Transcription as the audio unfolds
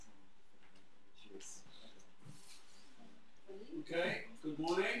Okay, good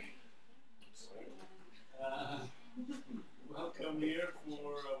morning. Welcome here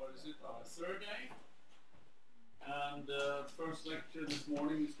for, what is it, our third day. And the first lecture this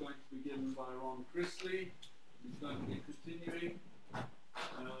morning is going to be given by Ron Chrisley. He's going to be continuing what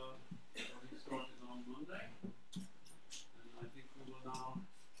he started on Monday. And I think we will now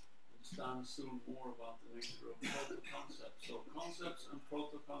understand soon more about the nature of proto-concepts. So concepts and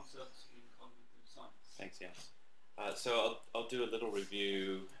proto-concepts in cognitive science. Thanks, Jens. So I'll do a little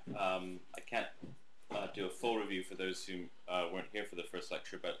review. I can't do a full review for those who weren't here for the first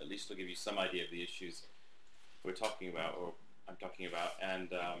lecture, but at least I'll give you some idea of the issues we're talking about, or I'm talking about,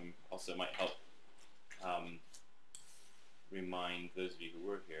 and also might help remind those of you who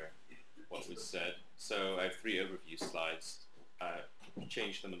were here what was said. So I have 3 overview slides. I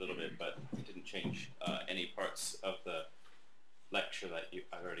changed them a little bit, but didn't change any parts of the lecture that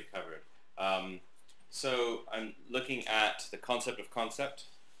I've already covered. So I'm looking at the concept of concept.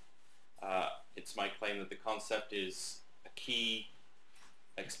 It's my claim that the concept is a key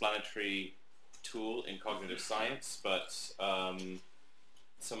explanatory tool in cognitive science, but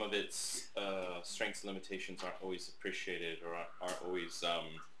some of its strengths and limitations aren't always appreciated or aren't always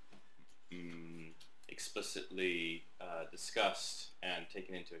explicitly discussed and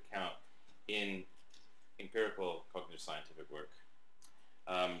taken into account in empirical cognitive scientific work.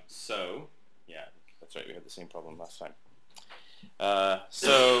 Yeah, that's right, we had the same problem last time.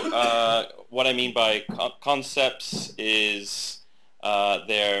 What I mean by concepts is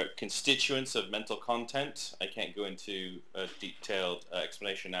they're constituents of mental content. I can't go into a detailed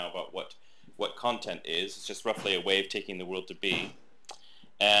explanation now about what content is. It's just roughly a way of taking the world to be.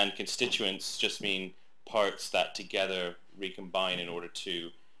 And constituents just mean parts that together recombine in order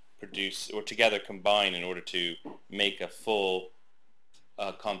to produce, or together combine in order to make a full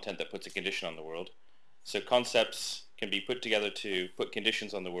content that puts a condition on the world. So concepts can be put together to put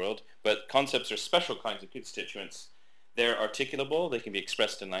conditions on the world, but concepts are special kinds of constituents. They're articulable, they can be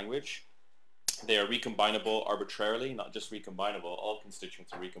expressed in language. They are recombinable arbitrarily, not just recombinable. All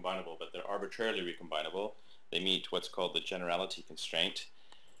constituents are recombinable, but they're arbitrarily recombinable. They meet what's called the generality constraint.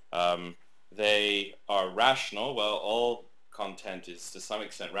 They are rational. Well, all content is to some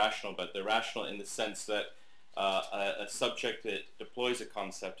extent rational, but they're rational in the sense that a subject that deploys a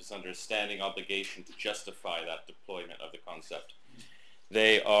concept is under a standing obligation to justify that deployment of the concept.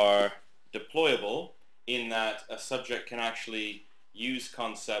 They are deployable in that a subject can actually use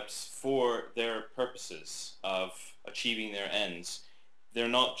concepts for their purposes of achieving their ends. They're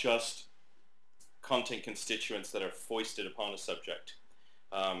not just content constituents that are foisted upon a subject.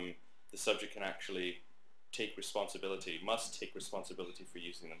 The subject can actually take responsibility, must take responsibility for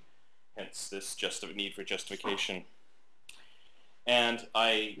using them. Hence this need for justification. And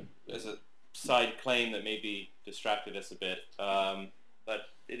as a side claim that maybe distracted us a bit, but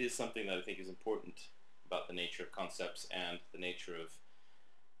it is something that I think is important about the nature of concepts and the nature of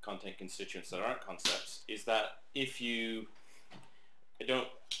content constituents that aren't concepts, is that if you I'll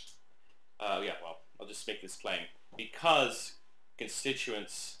just make this claim. Because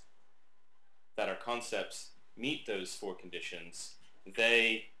constituents that are concepts meet those 4 conditions,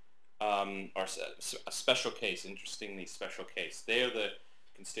 they are a special case, interestingly special case. They are the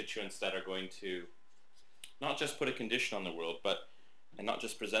constituents that are going to not just put a condition on the world, and not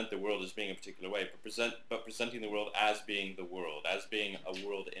just present the world as being a particular way, but presenting the world as being the world, as being a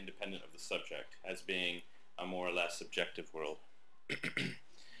world independent of the subject, as being a more or less objective world.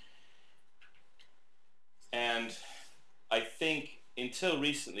 And I think until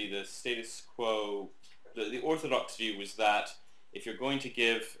recently the status quo, the orthodox view was that if you're going to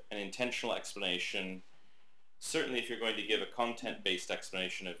give an intentional explanation, certainly if you're going to give a content-based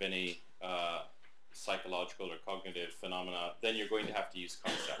explanation of any psychological or cognitive phenomena, then you're going to have to use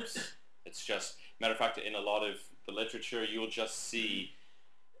concepts. It's just, matter of fact, in a lot of the literature, you'll just see,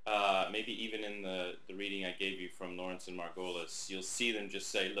 maybe even in the reading I gave you from Lawrence and Margolis, you'll see them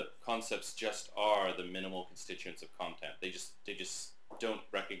just say, look, concepts just are the minimal constituents of content. They just don't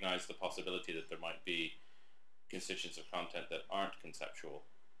recognize the possibility that there might be constituents of content that aren't conceptual.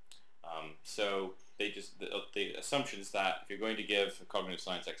 So the assumption is that if you're going to give a cognitive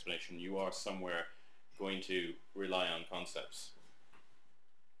science explanation, you are somewhere going to rely on concepts.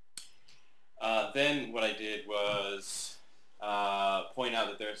 Then what I did was point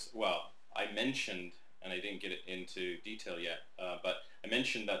out that I mentioned, and I didn't get it into detail yet, but I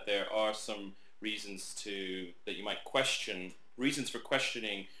mentioned that there are some reasons that you might question, reasons for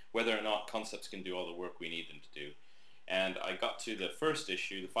questioning whether or not concepts can do all the work we need them to do. And I got to the first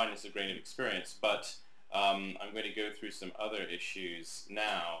issue, the fineness of grain of experience, but I'm going to go through some other issues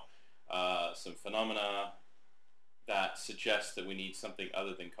now, some phenomena that suggests that we need something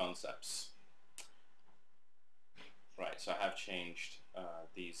other than concepts. Right, so I have changed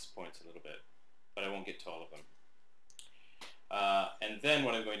these points a little bit, but I won't get to all of them. And then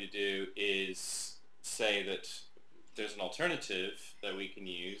what I'm going to do is say that there's an alternative that we can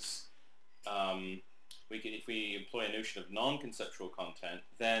use. If we employ a notion of non-conceptual content,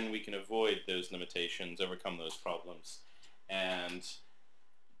 then we can avoid those limitations, overcome those problems. And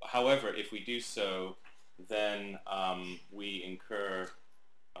however, if we do so, then we incur,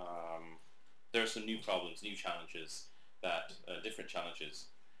 there are some new problems, new challenges, that different challenges.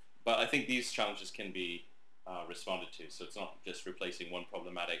 But I think these challenges can be responded to. So it's not just replacing one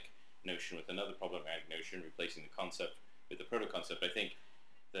problematic notion with another problematic notion, replacing the concept with the proto-concept. I think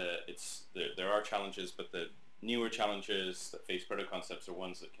there are challenges, but the newer challenges that face proto-concepts are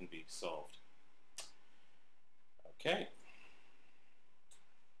ones that can be solved. Okay.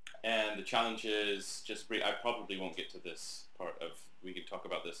 And the challenges, I probably won't get to this part of, we can talk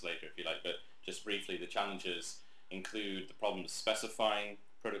about this later if you like, but just briefly, the challenges include the problem of specifying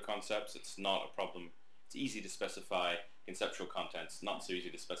proto-concepts. It's not a problem. It's easy to specify conceptual contents, not so easy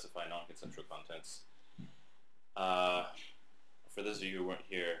to specify non-conceptual contents. For those of you who weren't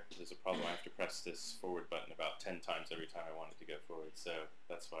here, there's a problem. I have to press this forward button about 10 times every time I want it to go forward, so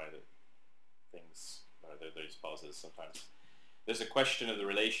that's why there's pauses sometimes. There's a question of the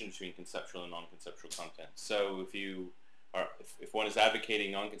relation between conceptual and non-conceptual content. So if one is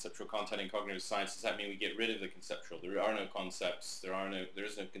advocating non-conceptual content in cognitive science, does that mean we get rid of the conceptual? There are no concepts. There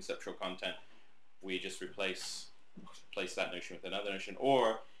is no conceptual content. We just replace that notion with another notion.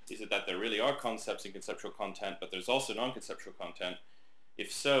 Or is it that there really are concepts in conceptual content, but there's also non-conceptual content?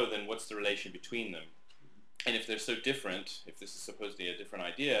 If so, then what's the relation between them? And if they're so different, if this is supposedly a different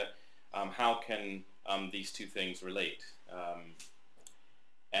idea, how can these two things relate?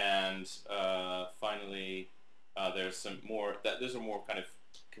 Finally, those are more kind of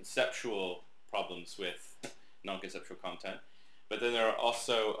conceptual problems with non-conceptual content. But then there are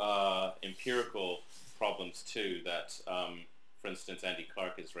also empirical problems too that, for instance, Andy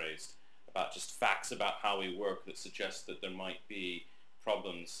Clark has raised about just facts about how we work that suggest that there might be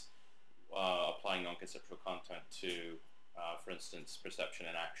problems applying non-conceptual content to, for instance, perception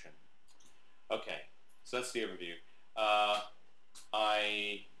and action. Okay, so that's the overview.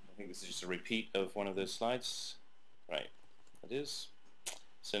 I think this is just a repeat of one of those slides. Right, it is.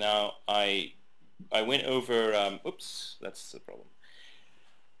 So now I went over, oops, that's the problem.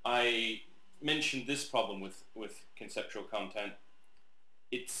 I mentioned this problem with conceptual content.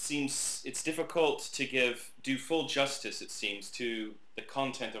 It seems it's difficult to do full justice, it seems, to the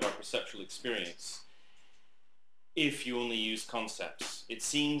content of our perceptual experience if you only use concepts. It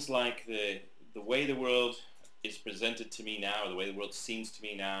seems like the way the world is presented to me now, or the way the world seems to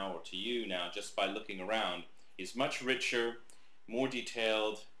me now, or to you now, just by looking around, is much richer, more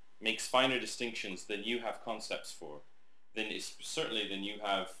detailed, makes finer distinctions than you have concepts for, certainly than you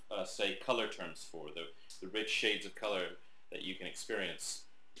have, say, color terms for. The rich shades of color that you can experience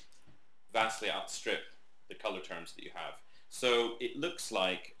vastly outstrip the color terms that you have. So it looks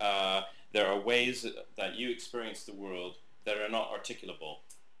like there are ways that you experience the world that are not articulable.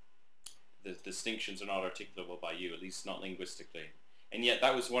 The distinctions are not articulable by you, at least not linguistically. And yet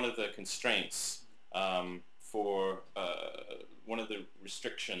that was one of the constraints for one of the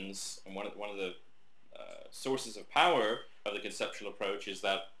restrictions, and one of the sources of power of the conceptual approach is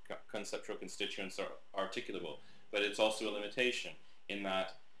that conceptual constituents are articulable. But it's also a limitation in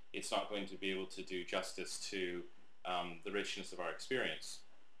that it's not going to be able to do justice to the richness of our experience.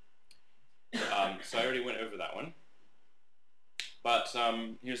 So I already went over that one. But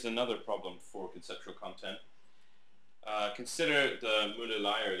here's another problem for conceptual content. Consider the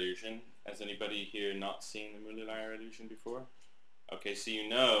Muller-Lyer illusion. Has anybody here not seen the Muller-Lyer illusion before? Okay, so you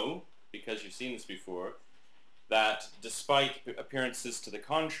know, because you've seen this before, that despite appearances to the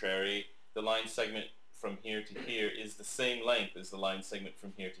contrary, the line segment from here to here is the same length as the line segment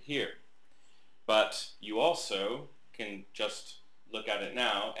from here to here. But you also can just look at it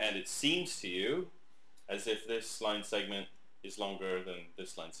now, and it seems to you as if this line segment is longer than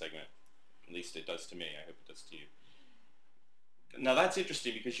this line segment. At least it does to me. I hope it does to you. Now that's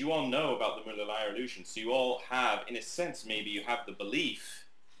interesting because you all know about the Muller-Lyer illusion. So you all have, in a sense, maybe you have the belief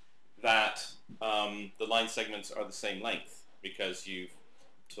that the line segments are the same length because you've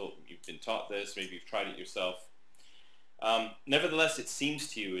been taught this, maybe you've tried it yourself. Nevertheless, it seems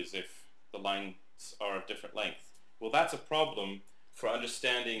to you as if the lines are of different length. Well, that's a problem for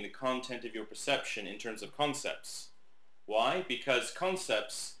understanding the content of your perception in terms of concepts. Why? Because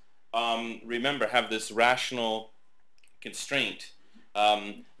concepts, remember, have this rational constraint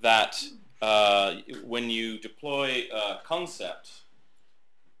that when you deploy a concept,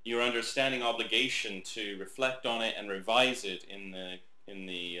 you're under standing obligation to reflect on it and revise it in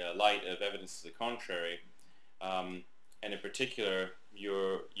the light of evidence to the contrary, and in particular,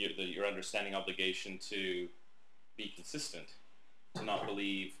 your understanding obligation to be consistent, to not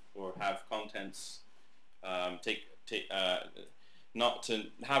believe or have contents not to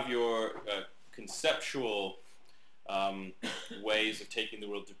have your conceptual ways of taking the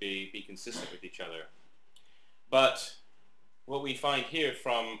world to be consistent with each other. But what we find here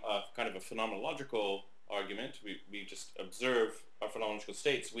from a kind of a phenomenological argument, we just observe our phenomenological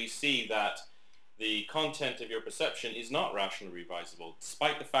states, we see that the content of your perception is not rationally revisable.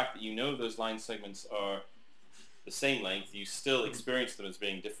 Despite the fact that you know those line segments are the same length, you still experience them as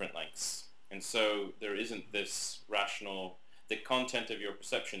being different lengths. And so there isn't this rational, the content of your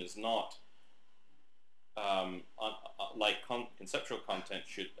perception is not like conceptual content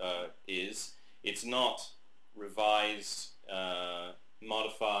is. It's not revised,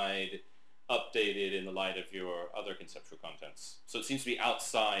 modified, updated in the light of your other conceptual contents. So it seems to be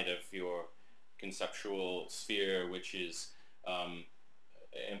outside of your conceptual sphere, which is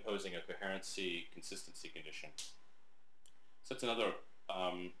imposing a coherency, consistency condition. So that's another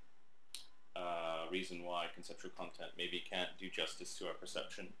reason why conceptual content maybe can't do justice to our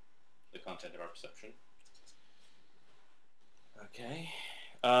perception, the content of our perception. Okay.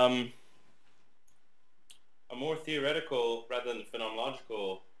 A more theoretical rather than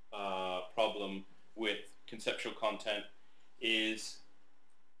phenomenological problem with conceptual content is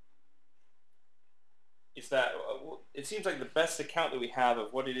that it seems like the best account that we have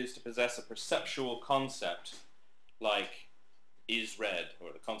of what it is to possess a perceptual concept like is red,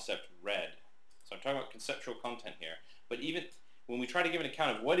 or the concept red. So I'm talking about conceptual content here. But even when we try to give an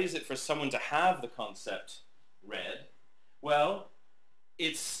account of what is it for someone to have the concept red, well,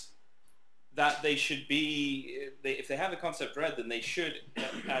 it's that they should be, if they have the concept red, then they should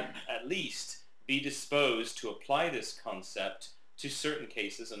at least be disposed to apply this concept to certain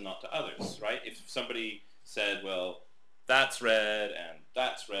cases and not to others, right? If somebody said, well, that's red and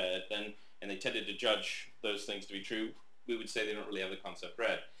that's red, then, and they tended to judge those things to be true, we would say they don't really have the concept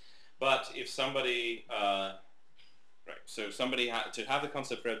red. But if somebody, right, so somebody to have the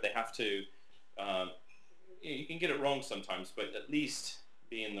concept red, they have to, you can get it wrong sometimes, but at least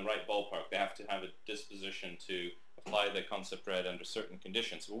be in the right ballpark. They have to have a disposition to apply the concept red under certain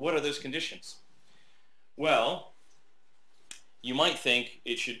conditions. Well, what are those conditions? Well, you might think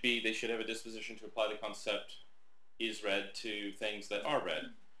it should be, they should have a disposition to apply the concept is red to things that are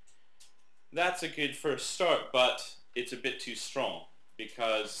red. That's a good first start, but it's a bit too strong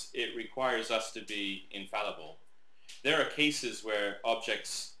because it requires us to be infallible. There are cases where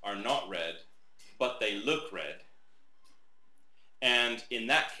objects are not red, but they look red. And in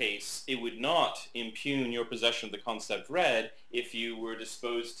that case, it would not impugn your possession of the concept red if you were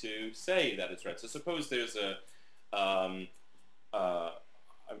disposed to say that it's red. So suppose there's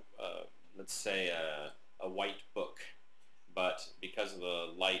let's say a white book, but because of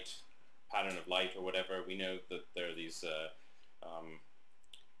the light, pattern of light or whatever, we know that there are these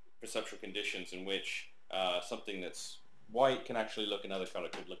perceptual conditions in which something that's white can actually look another color,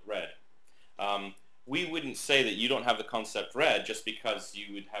 could look red. We wouldn't say that you don't have the concept red just because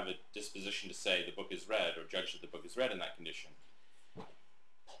you would have a disposition to say the book is red or judge that the book is red in that condition.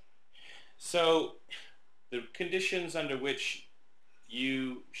 So the conditions under which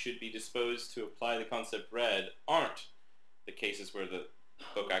you should be disposed to apply the concept red aren't the cases where the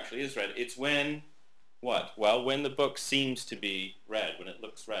book actually is red. It's when, what? Well, when the book seems to be red, when it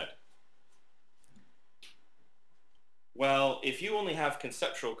looks red. Well, if you only have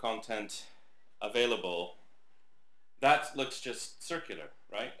conceptual content available, that looks just circular,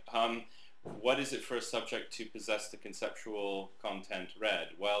 right? What is it for a subject to possess the conceptual content red?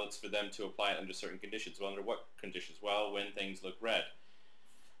 Well, it's for them to apply it under certain conditions. Well, under what conditions? Well, when things look red.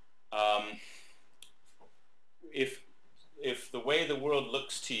 If the way the world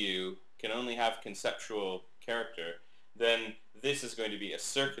looks to you can only have conceptual character, then this is going to be a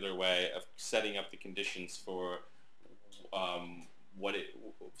circular way of setting up the conditions for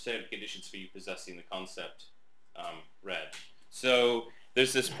setting up conditions for you possessing the concept red. So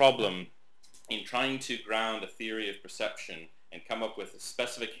there's this problem in trying to ground a theory of perception and come up with a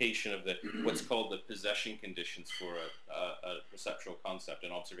specification of what's called the possession conditions for a perceptual concept,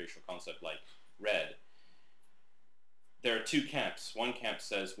 an observational concept like red. There are two camps. One camp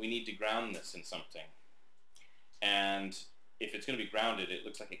says we need to ground this in something, and if it's going to be grounded, it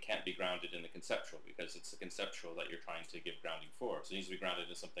looks like it can't be grounded in the conceptual because it's the conceptual that you're trying to give grounding for. So it needs to be grounded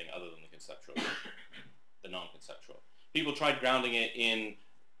in something other than the conceptual, the non-conceptual. People tried grounding it in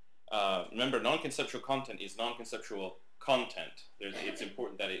remember, non-conceptual content is non-conceptual content. It's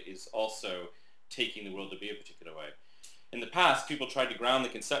important that it is also taking the world to be a particular way. In the past, people tried to ground the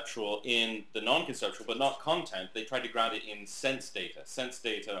conceptual in the non-conceptual, but not content. They tried to ground it in sense data. Sense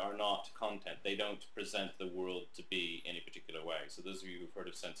data are not content. They don't present the world to be any particular way. So those of you who've heard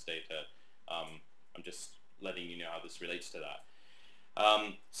of sense data, I'm just letting you know how this relates to that.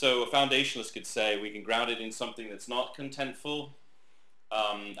 So a foundationalist could say we can ground it in something that's not contentful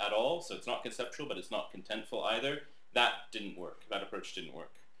at all. So it's not conceptual, but it's not contentful either. That didn't work. That approach didn't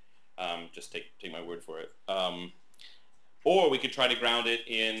work. Just take my word for it. Or we could try to ground it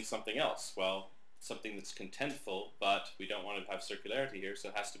in something else. Well, something that's contentful, but we don't want to have circularity here, so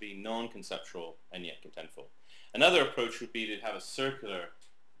it has to be non-conceptual and yet contentful. Another approach would be to have a circular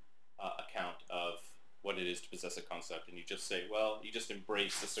account of what it is to possess a concept, and you just say, well, you just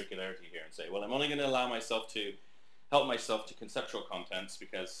embrace the circularity here and say, well, I'm only going to allow myself to help myself to conceptual contents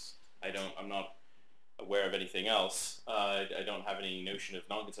because I'm not aware of anything else. I don't have any notion of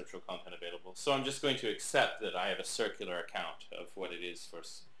non-conceptual content available. So I'm just going to accept that I have a circular account of what it is for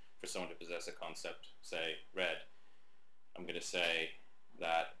someone to possess a concept, say, red. I'm going to say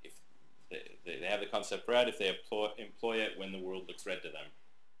that if they have the concept red, if they employ it when the world looks red to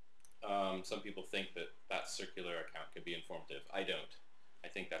them. Some people think that that circular account could be informative. I don't. I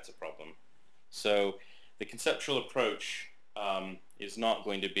think that's a problem. So the conceptual approach is not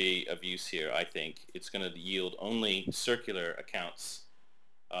going to be of use here, I think. It's going to yield only circular accounts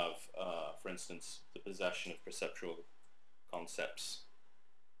of, for instance, the possession of perceptual concepts.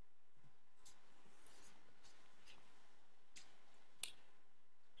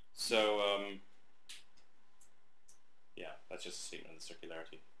 So, yeah, that's just a statement of the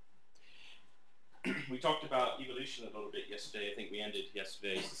circularity. We talked about evolution a little bit yesterday. I think we ended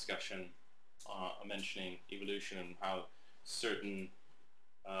yesterday's discussion mentioning evolution and how certain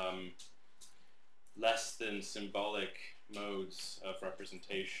less than symbolic modes of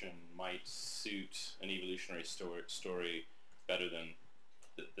representation might suit an evolutionary story better than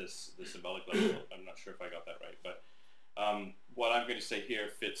the symbolic level. I'm not sure if I got that right, but what I'm going to say here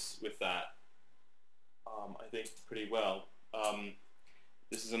fits with that, I think, pretty well.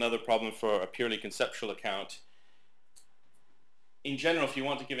 This is another problem for a purely conceptual account. In general, if you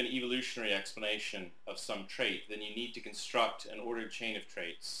want to give an evolutionary explanation of some trait, then you need to construct an ordered chain of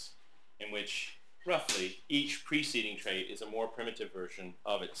traits in which, roughly, each preceding trait is a more primitive version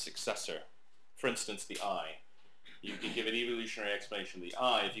of its successor. For instance, the eye. You can give an evolutionary explanation of the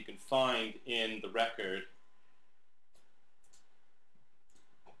eye if you can find in the record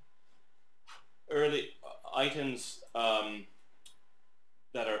early items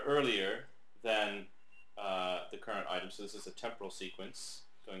that are earlier than the current item. So this is a temporal sequence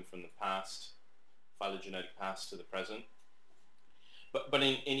going from the past, phylogenetic past, to the present. But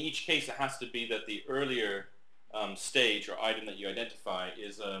in each case, it has to be that the earlier stage or item that you identify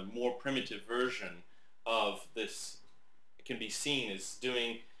is a more primitive version of this. It can be seen as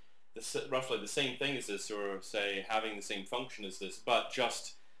doing roughly the same thing as this, or say having the same function as this, but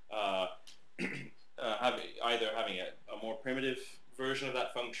just either having a more primitive version of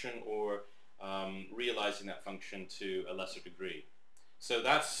that function or realizing that function to a lesser degree. So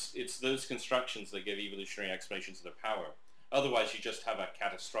it's those constructions that give evolutionary explanations of their power. Otherwise, you just have a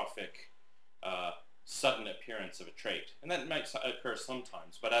catastrophic, sudden appearance of a trait. And that might occur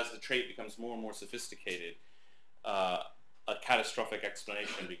sometimes, but as the trait becomes more and more sophisticated, a catastrophic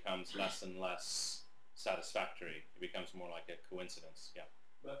explanation becomes less and less satisfactory. It becomes more like a coincidence. Yeah.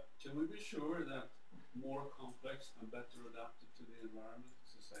 But can we be sure that more complex and better adapted to the environment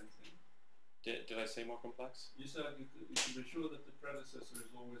is the same thing? Did I say more complex? You said you can be sure that the predecessor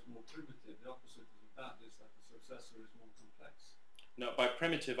is always more primitive. The opposite of that is that the successor is more complex. No, by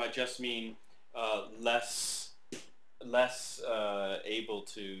primitive I just mean less able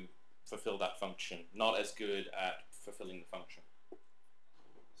to fulfill that function, not as good at fulfilling the function.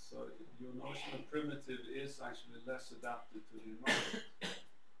 So your notion of primitive is actually less adapted to the environment.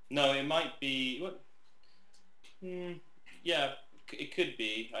 No, it might be. Yeah, it could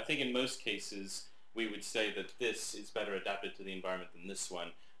be. I think in most cases we would say that this is better adapted to the environment than this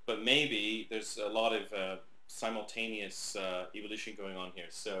one. But maybe there's a lot of simultaneous evolution going on here.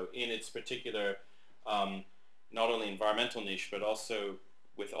 So in its particular, not only environmental niche, but also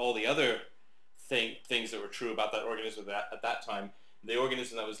with all the other things that were true about that organism at that time, the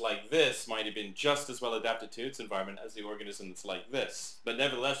organism that was like this might have been just as well adapted to its environment as the organism that's like this. But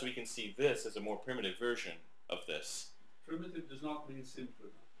nevertheless, we can see this as a more primitive version of this. Primitive does not mean simpler,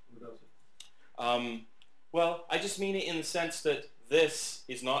 or does it? Well, I just mean it in the sense that this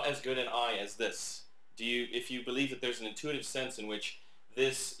is not as good an eye as this. If you believe that there's an intuitive sense in which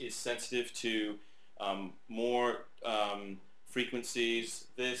this is sensitive to more frequencies.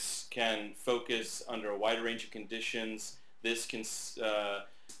 This can focus under a wider range of conditions. This can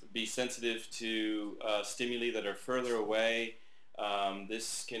be sensitive to stimuli that are further away.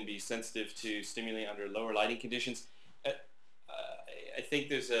 This can be sensitive to stimuli under lower lighting conditions. I think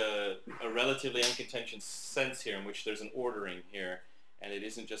there's a relatively uncontentious sense here in which there's an ordering here, and it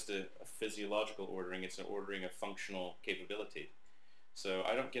isn't just a physiological ordering, it's an ordering of functional capability. So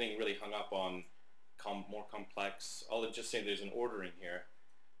I'm not getting really hung up on more complex. I'll just say there's an ordering here,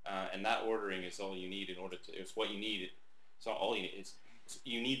 and that ordering is all you need in order to, it's what you need. It's not all you need.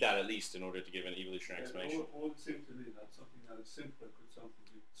 You need that at least in order to give an evolutionary explanation. It would seem to me that something that is simpler could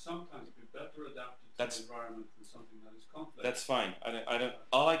sometimes be better adapted to the environment than something that is complex. That's fine. I don't.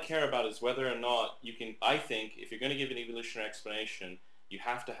 All I care about is whether or not you can. I think if you're going to give an evolutionary explanation, you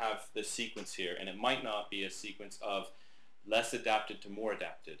have to have this sequence here, and it might not be a sequence of less adapted to more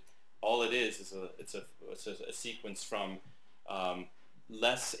adapted. All it is a sequence from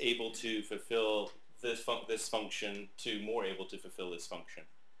less able to fulfill this function to more able to fulfill this function.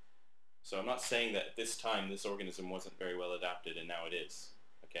 So I'm not saying that at this time this organism wasn't very well adapted and now it is.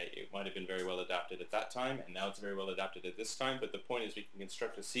 Okay, it might have been very well adapted at that time and now it's very well adapted at this time, but the point is we can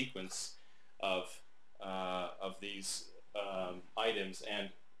construct a sequence of these items and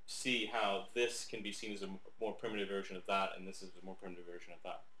see how this can be seen as a more primitive version of that and this is a more primitive version of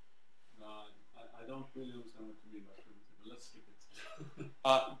that. No, I don't really understand what you mean by primitive, but let's skip it.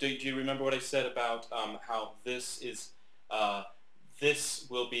 Do you remember what I said about how this is, this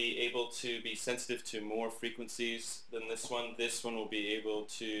will be able to be sensitive to more frequencies than this one. This one will be able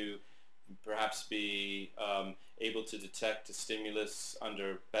to perhaps be able to detect a stimulus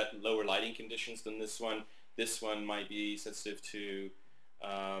under lower lighting conditions than this one. This one might be sensitive to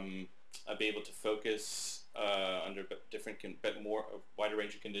be able to focus under different, wider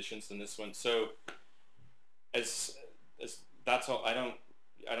range of conditions than this one. So, as that's all. I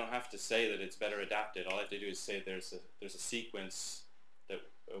don't have to say that it's better adapted. All I have to do is say there's a sequence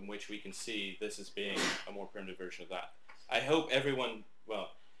in which we can see this as being a more primitive version of that. I hope everyone. Well,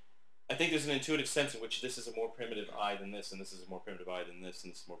 I think there's an intuitive sense in which this is a more primitive eye than this, and this is a more primitive eye than this,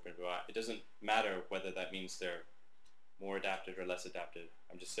 and this is a more primitive eye. It doesn't matter whether that means they're more adapted or less adapted.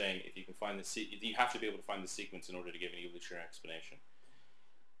 I'm just saying if you can find you have to be able to find the sequence in order to give an evolutionary explanation.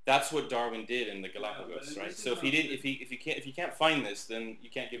 That's what Darwin did in the Galapagos, right? So if you can't find this, then you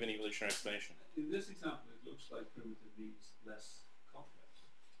can't give an evolutionary explanation. In this example, it looks like primitive means less complex,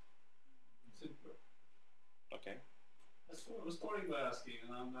 simpler. Okay. That's what I was starting by asking,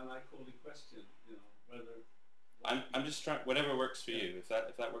 and I call the question, whether. I'm just trying. Whatever works for you. If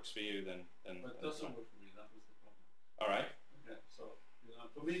that works for you, then. But it doesn't work for me. That was the problem. All right. Okay. So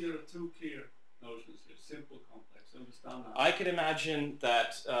for me, there are two clear notions here: simple, complex. Understand that? I could imagine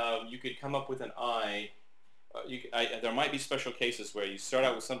that you could come up with an eye. There might be special cases where you start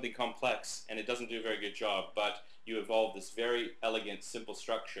out with something complex and it doesn't do a very good job, but you evolve this very elegant, simple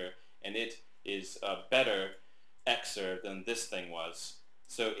structure, and it is a better Xer than this thing was.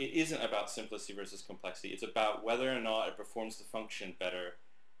 So it isn't about simplicity versus complexity. It's about whether or not it performs the function better.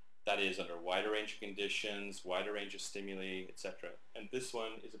 That is under a wider range of conditions, wider range of stimuli, etc. And this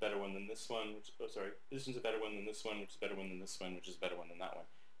one is a better one than this one. This one's a better one than this one, which is a better one than this one, which is a better one than that one.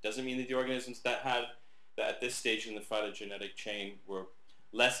 Doesn't mean that the organisms that at this stage in the phylogenetic chain were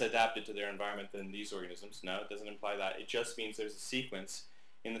less adapted to their environment than these organisms. No, it doesn't imply that. It just means there's a sequence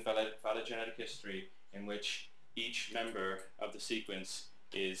in the phylogenetic history in which each member of the sequence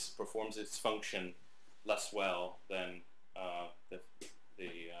performs its function less well than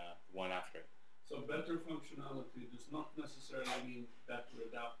the one after it. So better functionality does not necessarily mean better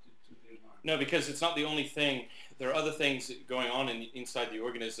adapted to the environment. No, because it's not the only thing. There are other things going on inside the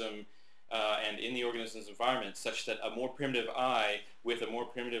organism and in the organism's environment, such that a more primitive eye with a more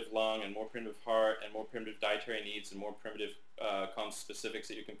primitive lung and more primitive heart and more primitive dietary needs and more primitive conspecifics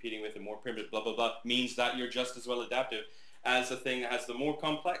that you're competing with and more primitive blah blah blah means that you're just as well adaptive as a thing that has the more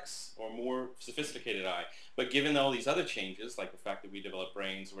complex or more sophisticated eye. But given all these other changes, like the fact that we develop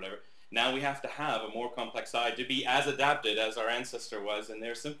brains or whatever, now we have to have a more complex eye to be as adapted as our ancestor was in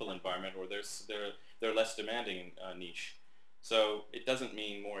their simple environment or their less demanding niche. So it doesn't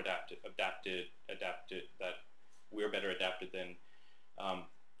mean more adapted, that we're better adapted than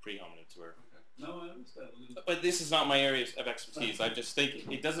pre-hominids were. No, I understand. But this is not my area of expertise. I just think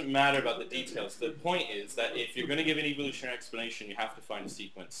it doesn't matter about the details. The point is that if you're going to give an evolutionary explanation, you have to find a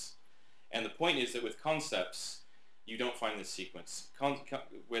sequence. And the point is that with concepts, you don't find this sequence.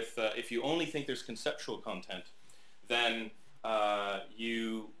 If you only think there's conceptual content, then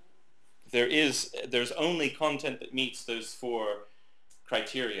there's only content that meets those four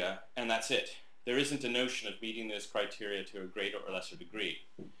criteria, and that's it. There isn't a notion of meeting those criteria to a greater or lesser degree.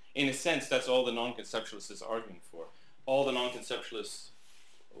 In a sense, that's all the non-conceptualist is arguing for. All the non-conceptualist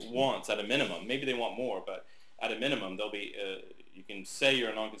wants, at a minimum, maybe they want more, but at a minimum, they'll be. You can say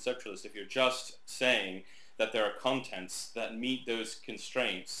you're a non-conceptualist if you're just saying that there are contents that meet those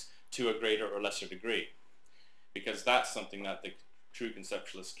constraints to a greater or lesser degree, because that's something that the true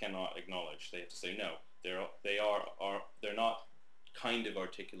conceptualists cannot acknowledge. They have to say no. They're not kind of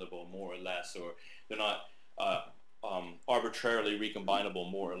articulable more or less, or they're not arbitrarily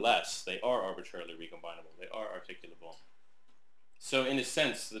recombinable more or less. They are arbitrarily recombinable. They are articulable. So in a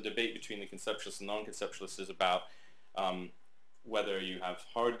sense, the debate between the conceptualists and non-conceptualists is about whether you have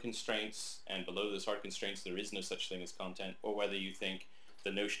hard constraints, and below those hard constraints there is no such thing as content, or whether you think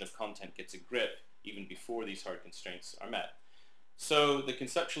the notion of content gets a grip even before these hard constraints are met. So the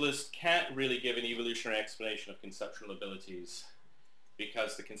conceptualist can't really give an evolutionary explanation of conceptual abilities,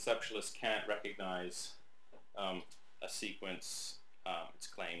 because the conceptualist can't recognize a sequence, it's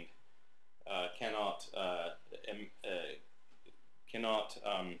claimed,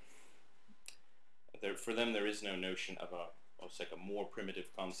 for them there is no notion of a more primitive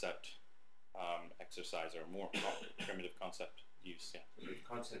concept exercise, or more primitive concept use. Yeah. If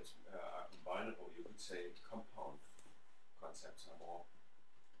concepts are combinable, you could say compound concepts are more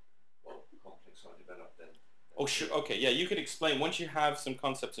complex or developed than. Oh, sure. Okay. Yeah, you could explain, once you have some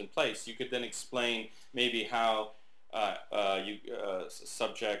concepts in place, you could then explain maybe how a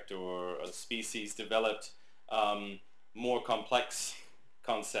subject or a species developed more complex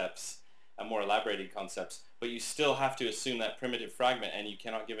concepts and more elaborated concepts, but you still have to assume that primitive fragment, and you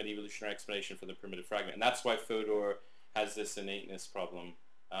cannot give an evolutionary explanation for the primitive fragment. And that's why Fodor has this innateness problem.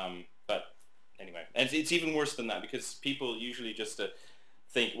 But anyway, and it's even worse than that, because people usually just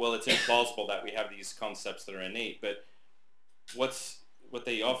think, well, it's implausible that we have these concepts that are innate, but what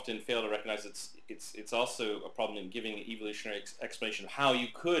they often fail to recognize, it's also a problem in giving an evolutionary explanation of how you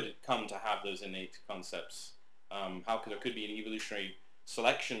could come to have those innate concepts. There could be an evolutionary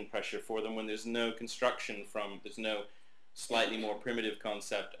selection pressure for them when there's no construction there's no slightly more primitive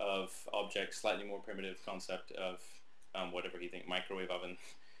concept of objects, slightly more primitive concept of whatever you think, microwave oven.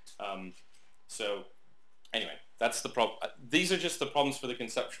 So anyway, that's the problem. These are just the problems for the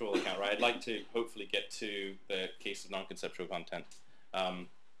conceptual account, right? I'd like to hopefully get to the case of non-conceptual content. Right,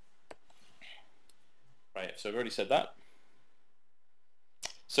 so I've already said that.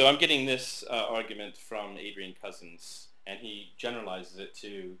 So I'm getting this argument from Adrian Cousins, and he generalizes it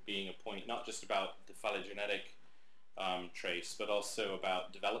to being a point not just about the phylogenetic trace, but also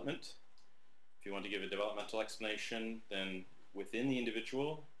about development. If you want to give a developmental explanation, then within the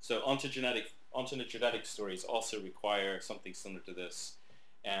individual. So ontogenetic stories also require something similar to this.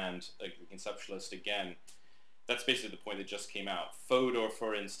 And the conceptualist, again, that's basically the point that just came out. Fodor,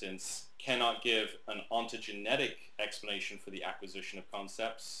 for instance, cannot give an ontogenetic explanation for the acquisition of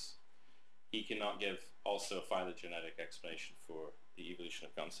concepts. He cannot give also a phylogenetic explanation for the evolution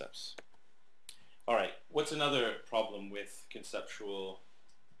of concepts. All right, what's another problem with conceptual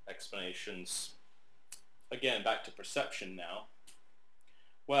explanations? Again, back to perception now.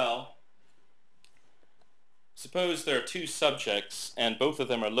 Well, suppose there are two subjects and both of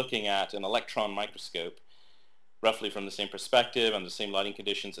them are looking at an electron microscope, roughly from the same perspective, under the same lighting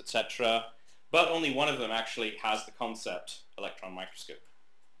conditions, etc. But only one of them actually has the concept electron microscope.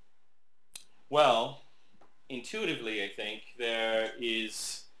 Well, intuitively, I think, there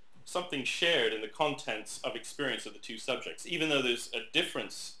is something shared in the contents of experience of the two subjects. Even though there's a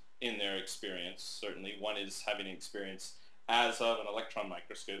difference in their experience, certainly one is having an experience as of an electron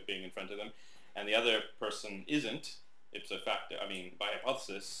microscope being in front of them, and the other person isn't. Ipso facto, I mean, by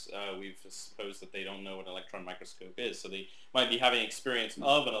hypothesis, we've supposed that they don't know what an electron microscope is. So they might be having experience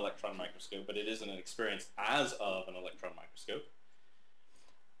of an electron microscope, but it isn't an experience as of an electron microscope.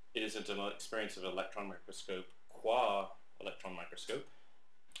 It isn't an experience of an electron microscope qua electron microscope.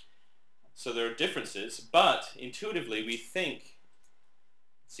 So there are differences, but intuitively we think,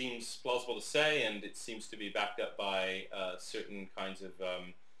 seems plausible to say, and it seems to be backed up by certain kinds of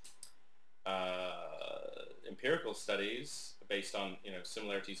empirical studies based on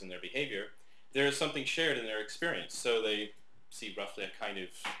similarities in their behavior. There is something shared in their experience. So they see roughly a kind of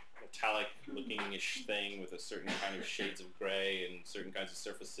metallic looking-ish thing with a certain kind of shades of gray and certain kinds of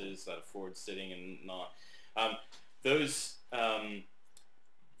surfaces that afford sitting and not. Those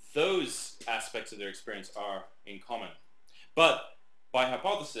aspects of their experience are in common. But by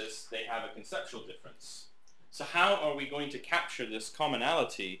hypothesis, they have a conceptual difference. So how are we going to capture this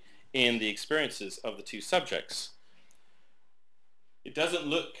commonality in the experiences of the two subjects? It doesn't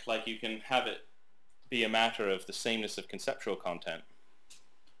look like you can have it be a matter of the sameness of conceptual content.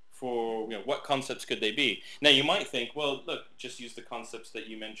 what concepts could they be? Now you might think, well, look, just use the concepts that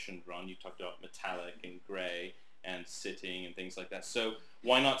you mentioned, Ron. You talked about metallic and gray and sitting and things like that. So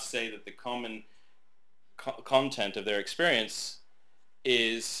why not say that the common content of their experience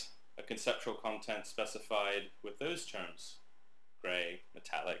is a conceptual content specified with those terms: gray,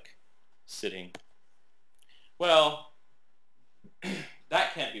 metallic, sitting. Well,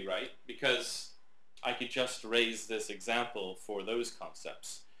 that can't be right, because I could just raise this example for those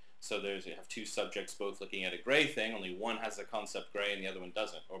concepts. So you have two subjects both looking at a gray thing, only one has the concept gray and the other one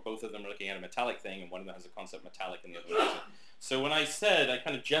doesn't. Or both of them are looking at a metallic thing and one of them has the concept metallic and the other one doesn't. So when I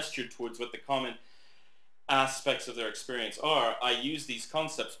kind of gestured towards what the common aspects of their experience are, I use these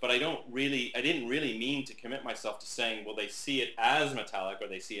concepts, but I didn't really mean to commit myself to saying, well, they see it as metallic or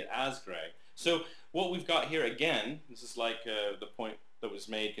they see it as gray. So what we've got here again, this is like the point that was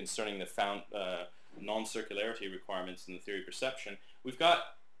made concerning the non-circularity requirements in the theory of perception.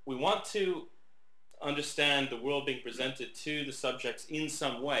 We want to understand the world being presented to the subjects in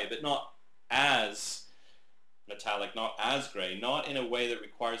some way, but not as metallic, not as gray, not in a way that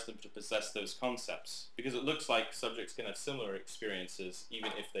requires them to possess those concepts, because it looks like subjects can have similar experiences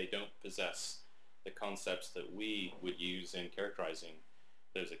even if they don't possess the concepts that we would use in characterizing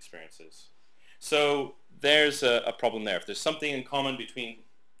those experiences. So there's a problem there. If there's something in common between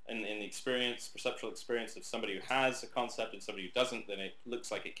in the experience, perceptual experience of somebody who has a concept and somebody who doesn't, then it looks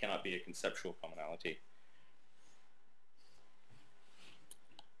like it cannot be a conceptual commonality.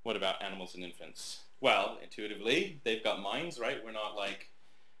 What about animals and infants? Well, intuitively, they've got minds, right? We're not like,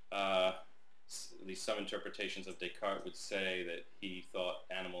 at least some interpretations of Descartes would say that he thought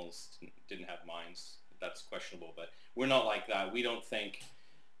animals didn't have minds. That's questionable, but we're not like that. We don't think,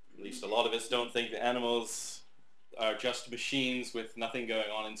 at least a lot of us don't think that animals are just machines with nothing going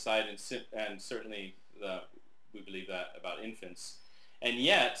on inside, and certainly we believe that about infants. And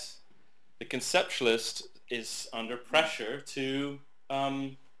yet, the conceptualist is under pressure to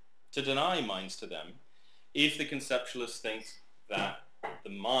deny minds to them, if the conceptualist thinks that the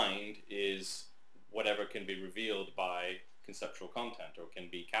mind is whatever can be revealed by conceptual content or can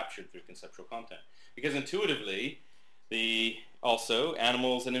be captured through conceptual content. Because intuitively, also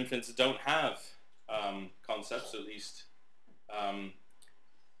animals and infants don't have concepts, at least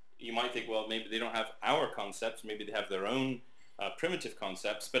you might think, well, maybe they don't have our concepts, maybe they have their own primitive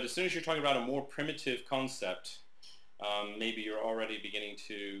concepts, but as soon as you're talking about a more primitive concept, maybe you're already beginning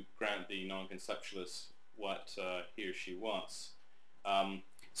to grant the non-conceptualist what he or she wants.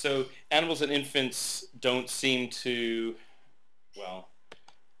 So animals and infants don't seem to, well,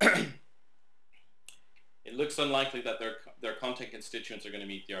 it looks unlikely that their content constituents are going to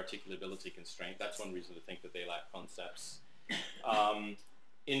meet the articulability constraint. That's one reason to think that they lack concepts.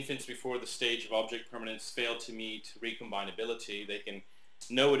 Infants before the stage of object permanence fail to meet recombinability. They can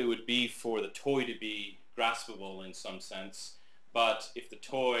know what it would be for the toy to be graspable in some sense, but if the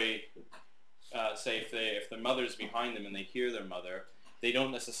toy, say if the mother's behind them and they hear their mother, they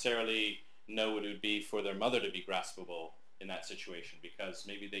don't necessarily know what it would be for their mother to be graspable in that situation, because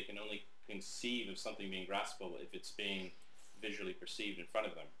maybe they can only conceive of something being graspable if it's being visually perceived in front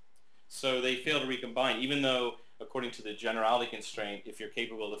of them. So they fail to recombine, even though, according to the generality constraint, if you're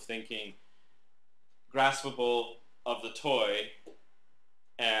capable of thinking graspable of the toy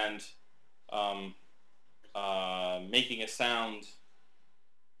and making a sound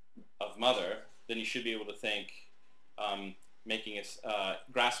of mother, then you should be able to think making it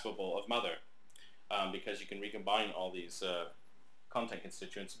graspable of mother, because you can recombine all these content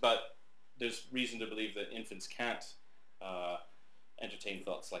constituents. But there's reason to believe that infants can't entertain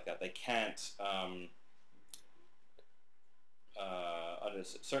thoughts like that. They can't, under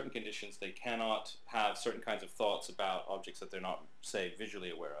certain conditions, they cannot have certain kinds of thoughts about objects that they're not, say,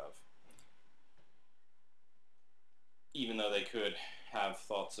 visually aware of, even though they could have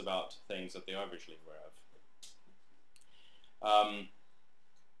thoughts about things that they are visually aware of.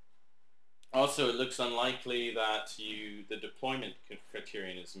 Also, it looks unlikely that the deployment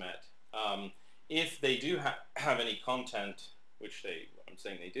criterion is met. If they do have any content, which I'm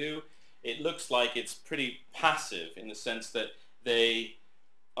saying they do, it looks like it's pretty passive in the sense that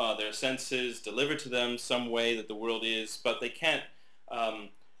their senses deliver to them some way that the world is, but they can't,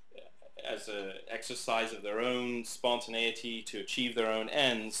 as an exercise of their own spontaneity to achieve their own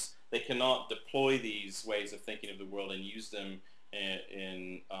ends, they cannot deploy these ways of thinking of the world and use them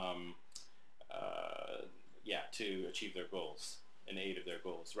to achieve their goals, in aid of their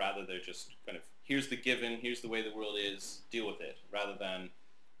goals. Rather, they're just kind of, here's the given, here's the way the world is, deal with it, rather than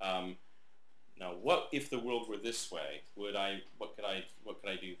now, what if the world were this way? What could I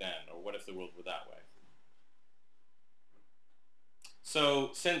do then? Or what if the world were that way? So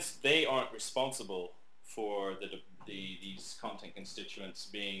since they aren't responsible for these content constituents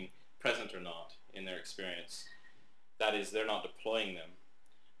being present or not in their experience, that is, they're not deploying them,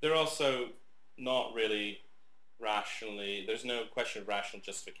 they're also not really rationally, there's no question of rational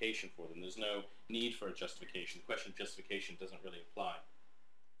justification for them. There's no need for a justification. The question of justification doesn't really apply.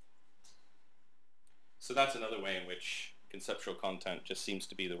 So that's another way in which conceptual content just seems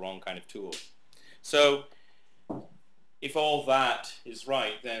to be the wrong kind of tool. So if all that is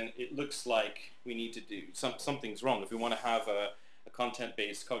right, then it looks like we need to do something's wrong. If we want to have a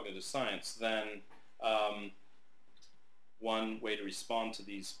content-based cognitive science, then one way to respond to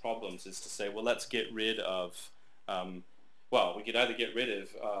these problems is to say, well, let's get rid of, well, we could either get rid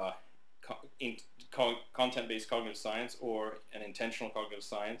of content-based cognitive science or an intentional cognitive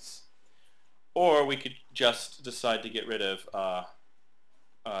science, or we could just decide to get rid of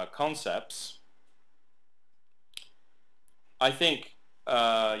concepts. I think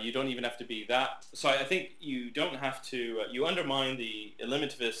you don't even have to be that. So I think you don't have to. You undermine the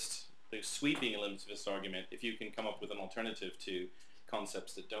eliminativist, the sweeping eliminativist argument if you can come up with an alternative to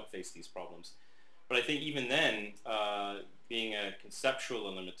concepts that don't face these problems. But I think even then, being a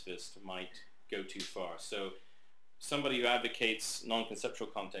conceptual eliminativist might go too far. So somebody who advocates non-conceptual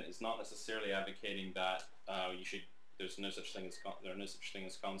content is not necessarily advocating that you should. There's no such thing as there are no such thing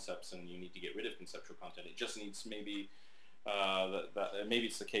as concepts, and you need to get rid of conceptual content. It just needs maybe. Maybe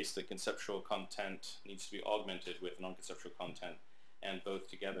it's the case that conceptual content needs to be augmented with non-conceptual content, and both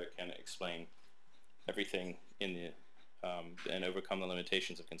together can explain everything in the and overcome the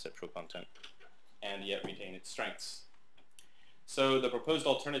limitations of conceptual content, and yet retain its strengths. So the proposed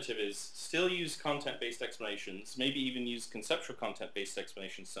alternative is still use content-based explanations, maybe even use conceptual content-based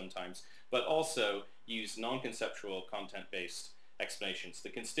explanations sometimes, but also use non-conceptual content-based explanations. The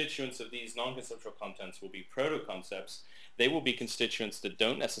constituents of these non-conceptual contents will be proto-concepts. They will be constituents that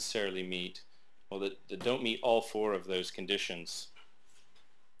don't necessarily meet, or that don't meet all four of those conditions.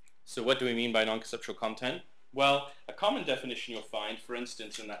 So what do we mean by non-conceptual content? Well, a common definition you'll find, for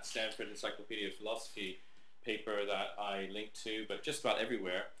instance, in that Stanford Encyclopedia of Philosophy paper that I linked to, but just about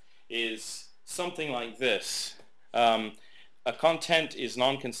everywhere, is something like this. A content is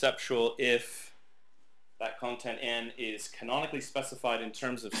non-conceptual if that content N is canonically specified in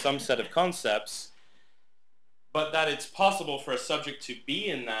terms of some set of concepts, but that it's possible for a subject to be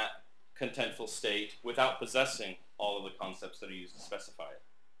in that contentful state without possessing all of the concepts that are used to specify it.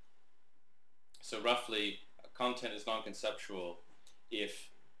 So roughly, a content is non-conceptual if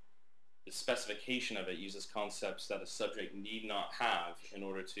the specification of it uses concepts that a subject need not have in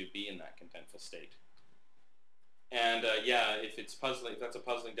order to be in that contentful state. And yeah, if it's puzzling, if that's a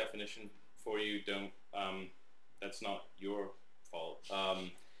puzzling definition for you, don't. That's not your fault.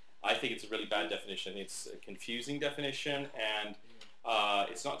 I think it's a really bad definition. It's a confusing definition, and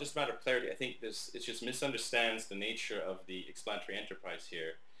it's not just a matter of clarity. I think it just misunderstands the nature of the explanatory enterprise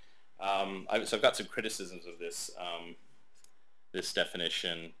here. So I've got some criticisms of this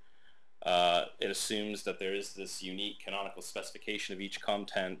definition. It assumes that there is this unique canonical specification of each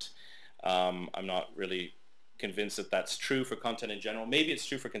content. I'm not really convinced that that's true for content in general. Maybe it's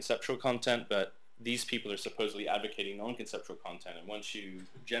true for conceptual content, but these people are supposedly advocating non-conceptual content, and once you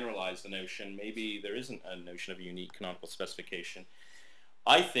generalize the notion, maybe there isn't a notion of a unique canonical specification.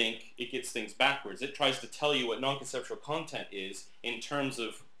 I think it gets things backwards. It tries to tell you what non-conceptual content is in terms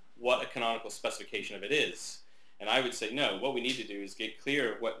of what a canonical specification of it is. And I would say, no, what we need to do is get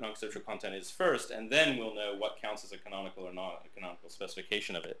clear of what non-conceptual content is first, and then we'll know what counts as a canonical or not a canonical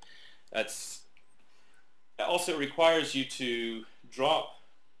specification of it. That also requires you to drop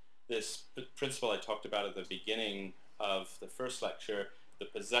this principle I talked about at the beginning of the first lecture, the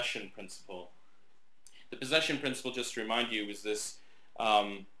possession principle. The possession principle, just to remind you, is this,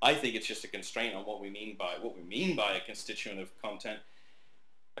 I think it's just a constraint on what we mean by a constituent of content.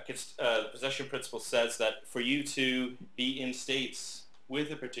 The possession principle says that for you to be in states with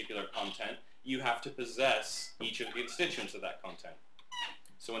a particular content, you have to possess each of the constituents of that content.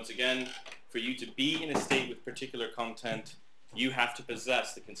 So once again, for you to be in a state with particular content, you have to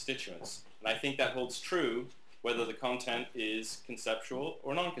possess the constituents. And I think that holds true whether the content is conceptual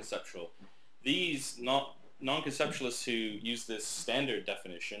or non-conceptual. These non-conceptualists who use this standard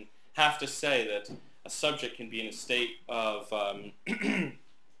definition have to say that a subject can be in a state of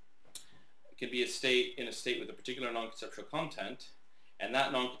can be in a state with a particular non-conceptual content, and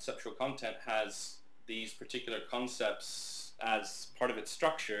that non-conceptual content has these particular concepts as part of its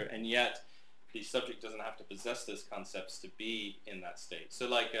structure, and yet the subject doesn't have to possess those concepts to be in that state. So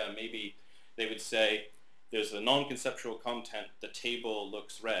like maybe they would say there's a non-conceptual content, the table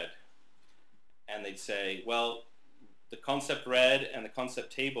looks red, and they'd say, well, the concept read and the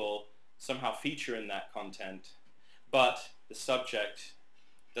concept table somehow feature in that content, but the subject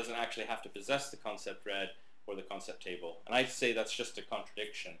doesn't actually have to possess the concept read or the concept table. And I'd say that's just a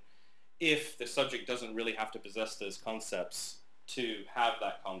contradiction. If the subject doesn't really have to possess those concepts to have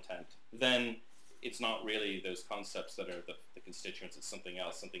that content, then it's not really those concepts that are the constituents, it's something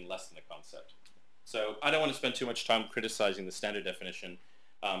else, something less than a concept. So I don't want to spend too much time criticizing the standard definition,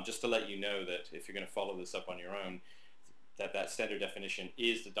 just to let you know that if you're going to follow this up on your own, that standard definition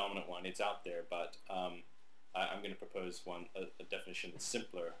is the dominant one. It's out there, but I'm going to propose a definition that's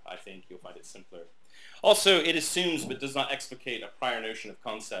simpler. I think you'll find it simpler. Also, it assumes but does not explicate a prior notion of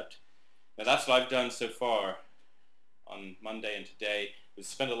concept. Now that's what I've done so far on Monday and today, is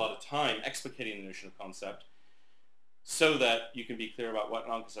spend a lot of time explicating the notion of concept so that you can be clear about what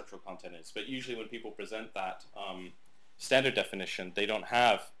non-conceptual content is. But usually when people present that standard definition, they don't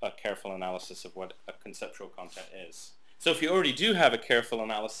have a careful analysis of what a conceptual content is. So if you already do have a careful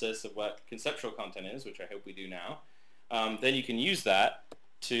analysis of what conceptual content is, which I hope we do now, then you can use that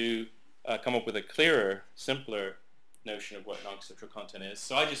to come up with a clearer, simpler notion of what non-conceptual content is.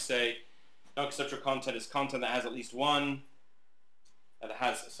 So I just say non-conceptual content is content that has at least one, that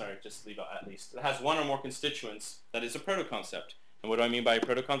has, sorry, just leave out at least, that has one or more constituents that is a proto-concept. And what do I mean by a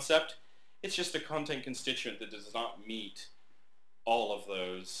proto-concept? It's just a content constituent that does not meet all of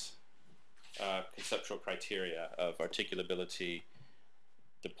those conceptual criteria of articulability,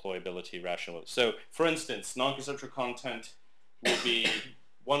 deployability, rational. So, for instance, non-conceptual content will be,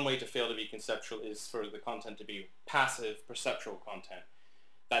 one way to fail to be conceptual is for the content to be passive perceptual content.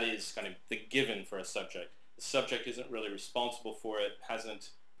 That is kind of the given for a subject. The subject isn't really responsible for it, hasn't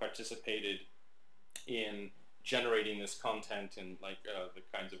participated in generating this content in like the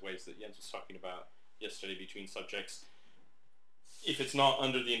kinds of ways that Jens was talking about yesterday between subjects. If it's not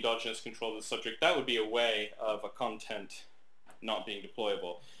under the endogenous control of the subject, that would be a way of a content not being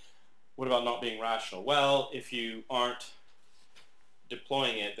deployable. What about not being rational? Well, if you aren't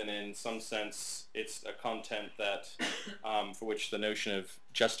deploying it, then in some sense it's a content that for which the notion of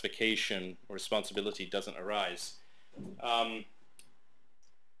justification or responsibility doesn't arise.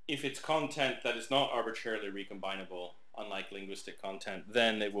 If it's content that is not arbitrarily recombinable, unlike linguistic content,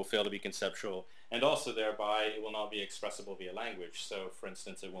 then it will fail to be conceptual, and also thereby it will not be expressible via language. So, for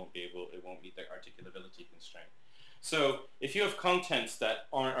instance, it won't meet the articulability constraint. So, if you have contents that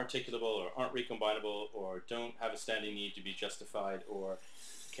aren't articulable or aren't recombinable or don't have a standing need to be justified or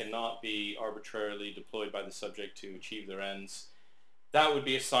cannot be arbitrarily deployed by the subject to achieve their ends, that would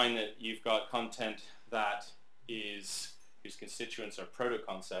be a sign that you've got content that is whose constituents are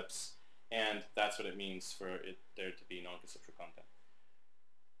proto-concepts, and that's what it means for it there to be non-conceptual content.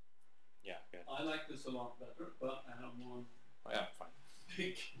 Yeah, good. I like this a lot better, but I have one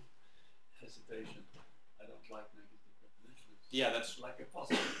big hesitation. I don't like negative definitions. Yeah, that's like a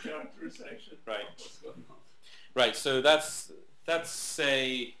positive characterization. Right. Of what's going on. Right. So that's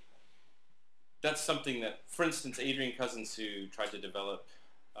something that, for instance, Adrian Cousins, who tried to develop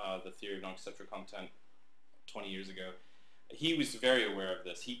the theory of non-conceptual content 20 years ago, he was very aware of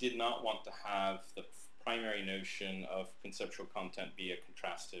this. He did not want to have the primary notion of conceptual content be a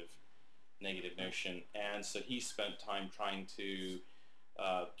contrastive negative notion, and so he spent time trying to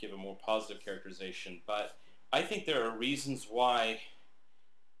give a more positive characterization. But I think there are reasons why,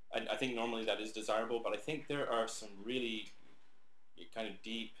 I think normally that is desirable, but I think there are some really kind of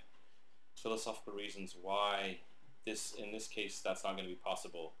deep philosophical reasons why in this case that's not going to be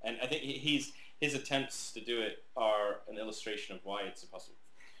possible. And I think his attempts to do it are an illustration of why it's impossible.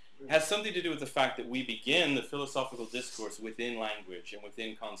 It has something to do with the fact that we begin the philosophical discourse within language and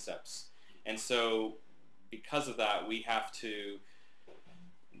within concepts. And so because of that, we have to,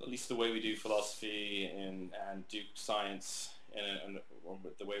 at least the way we do philosophy and do science and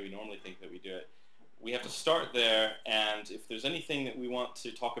the way we normally think that we do it, we have to start there, and if there's anything that we want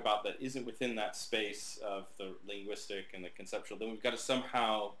to talk about that isn't within that space of the linguistic and the conceptual, then we've got to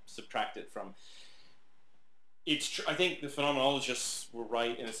somehow subtract it from. I think the phenomenologists were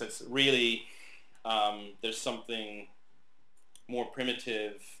right in a sense that really there's something more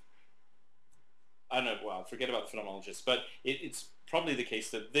primitive. I don't know, well, forget about the phenomenologists, but it's probably the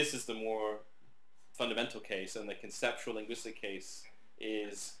case that this is the more fundamental case, and the conceptual linguistic case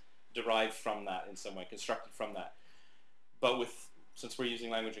is derived from that in some way, constructed from that. But since we're using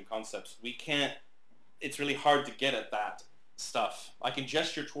language and concepts, it's really hard to get at that stuff. I can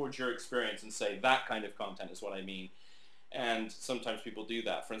gesture towards your experience and say that kind of content is what I mean. And sometimes people do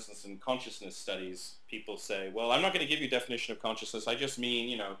that. For instance, in consciousness studies, people say, well, I'm not going to give you a definition of consciousness. I just mean,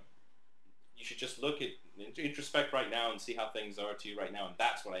 you should just introspect right now and see how things are to you right now, and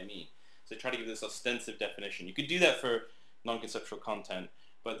that's what I mean. they try to give this ostensive definition. You could do that for non-conceptual content,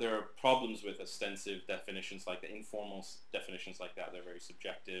 but there are problems with ostensive definitions like that, informal definitions like that. They're very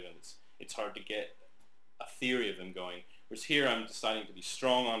subjective, and it's hard to get a theory of them going. Whereas here I'm deciding to be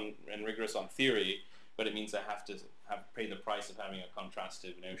strong on and rigorous on theory, but it means I have to pay the price of having a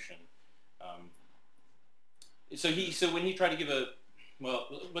contrastive notion. So when he tried to give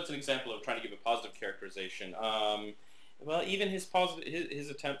what's an example of trying to give a positive characterization? Well, even his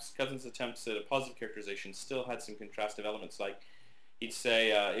attempts, Cousin's attempts at a positive characterization still had some contrastive elements. Like he'd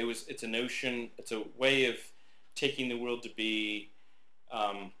say it's a notion, it's a way of taking the world to be.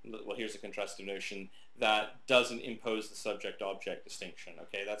 Well, here's a contrastive notion that doesn't impose the subject-object distinction.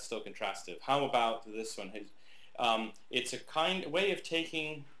 Okay, that's still contrastive. How about this one? It's a way of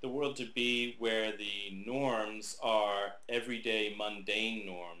taking the world to be where the norms are everyday mundane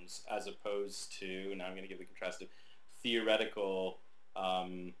norms, as opposed to, now I'm going to give the contrastive, theoretical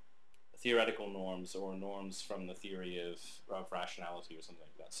norms or norms from the theory of rationality or something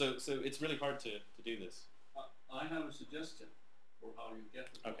like that. So it's really hard to do this. I have a suggestion for how you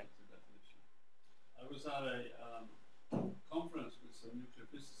get the positive definition. I was at a conference with some nuclear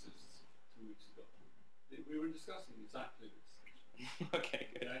physicists 2 weeks ago. We were discussing exactly this. Okay,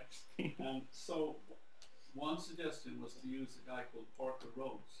 good. Okay? And so one suggestion was to use a guy called Parker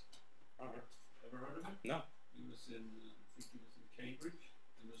Rhodes. Ever heard of him? No. He was I think he was in Cambridge.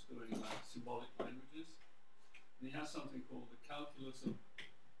 He was doing symbolic languages. And he has something called the calculus of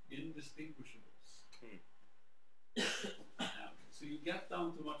indistinguishables. So you get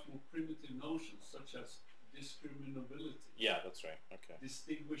down to much more primitive notions such as discriminability. Yeah, that's right. Okay.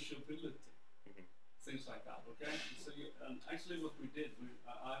 Distinguishability. Things like that. Okay. So and actually, what we did,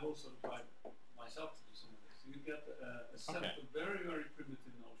 I also tried myself to do some of this. You get a set of very, very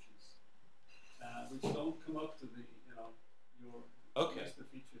primitive notions, which don't come up to the your list of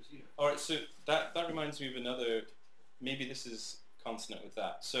features here. All right. So that reminds me of another. Maybe this is consonant with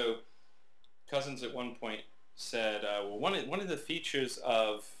that. So Cousins at one point said, well, one of the features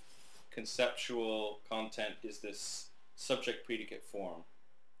of conceptual content is this subject-predicate form,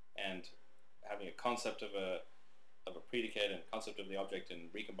 and having a concept of a predicate and a concept of the object and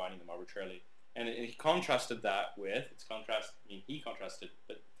recombining them arbitrarily. And he contrasted that with, he contrasted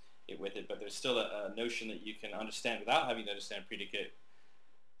it with it, but there's still a notion that you can understand without having to understand predicate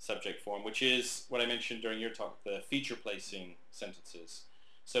subject form, which is what I mentioned during your talk, the feature placing sentences.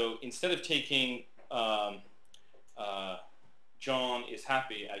 So instead of taking John is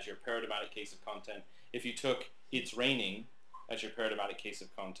happy as your paradigmatic case of content, if you took it's raining as your paradigmatic case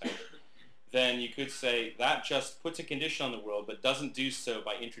of content, then you could say that just puts a condition on the world but doesn't do so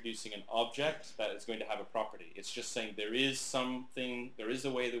by introducing an object that is going to have a property. It's just saying there is something, there is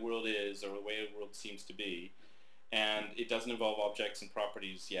a way the world is, or the way the world seems to be, and it doesn't involve objects and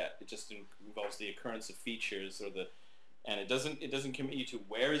properties yet. It just involves the occurrence of features, and it doesn't commit you to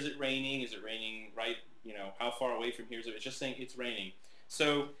where is it raining? Is it raining right, how far away from here is it? It's just saying it's raining.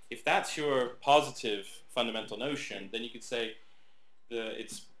 So if that's your positive fundamental notion, then you could say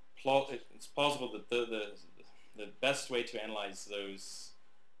it's plausible that the best way to analyze those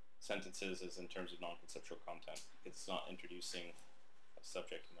sentences is in terms of non-conceptual content. It's not introducing a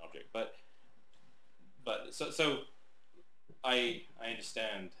subject and object. But so I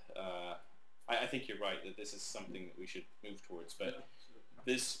understand. I think you're right that this is something that we should move towards. But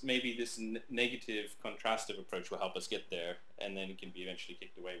this negative contrastive approach will help us get there, and then it can be eventually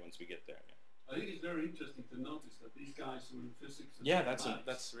kicked away once we get there. Yeah. I think it's very interesting to notice that these guys who are in physics and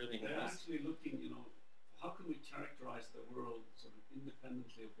that's really they're nice. actually looking, how can we characterize the world sort of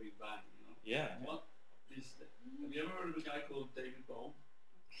independently of Big Bang, Yeah. What is that? Have you ever heard of a guy called David Bohm?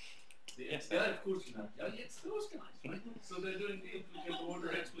 Yes. Yeah, of course you have. Yeah, it's those guys, right? So they're doing the implicate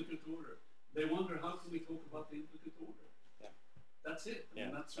order, explicate order. They wonder how can we talk about the implicate order? Yeah. That's it. I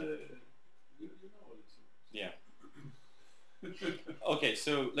mean, that's you know what it's. Yeah. Okay,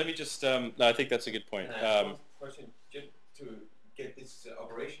 so let me just. I think that's a good point. One question, just to get this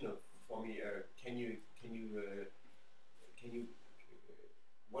operational for me. Can you?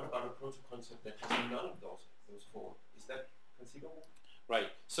 What about a proto-concept that has none of those four? Is that conceivable?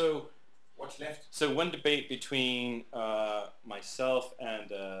 Right. So what's left? So one debate between myself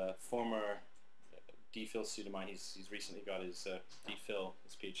and a former DPhil student of mine. He's recently got his DPhil,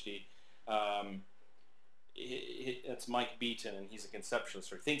 his PhD. It's Mike Beaton, and he's a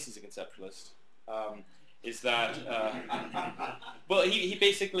conceptualist, or thinks he's a conceptualist. Is that well? He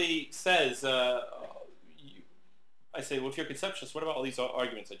basically says I say, well, if you're a conceptualist, what about all these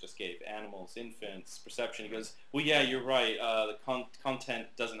arguments I just gave? Animals, infants, perception. He goes, well, yeah, you're right. The content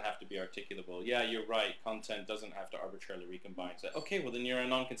doesn't have to be articulable. Yeah, you're right. Content doesn't have to arbitrarily recombine. So, okay, well, then you're a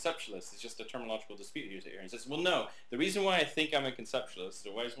non-conceptualist. It's just a terminological dispute here. And he says, well, no. The reason why I think I'm a conceptualist,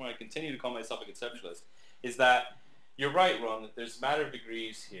 or the reason why I continue to call myself a conceptualist, is that you're right, Ron, that there's a matter of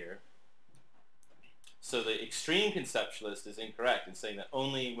degrees here. So the extreme conceptualist is incorrect in saying that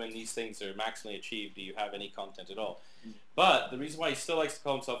only when these things are maximally achieved do you have any content at all. But the reason why he still likes to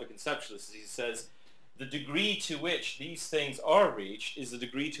call himself a conceptualist is he says the degree to which these things are reached is the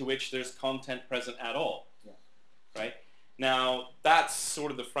degree to which there's content present at all. Yeah. Right? Now, that's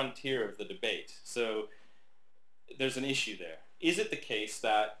sort of the frontier of the debate. So there's an issue there. Is it the case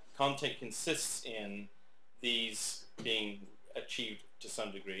that content consists in these being achieved to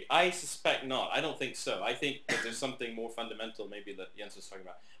some degree? I suspect not. I don't think so. I think that there's something more fundamental, maybe that Jens was talking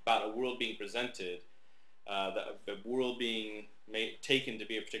about a world being presented, the world being taken to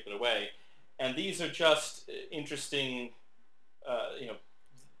be a particular way, and these are just interesting.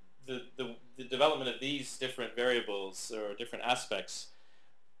 The development of these different variables or different aspects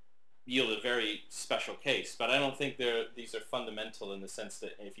yield a very special case. But I don't think these are fundamental in the sense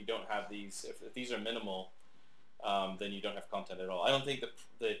that if you don't have these, if these are minimal, then you don't have content at all. I don't think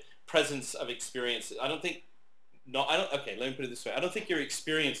the presence of experience. Okay, let me put it this way. I don't think your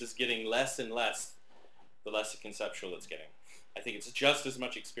experience is getting less and less the less conceptual it's getting. I think it's just as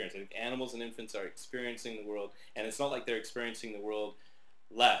much experience. I think animals and infants are experiencing the world, and it's not like they're experiencing the world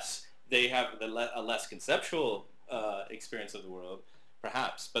less. They have a less conceptual experience of the world,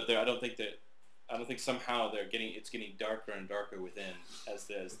 perhaps, but I don't think somehow it's getting darker and darker within as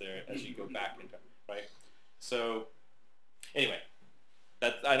you go back into, right? So anyway,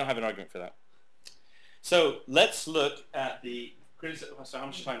 I don't have an argument for that. So let's look at the criticism. So how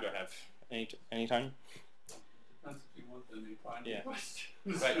much time do I have? Any time? Depends if you want any final Yeah.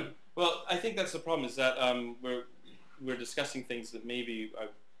 questions. Right. Well, I think that's the problem, is that we're discussing things that maybe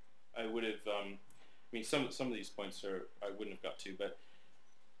I would have. I mean, some of these points I wouldn't have got to, but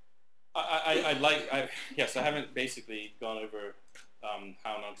I haven't basically gone over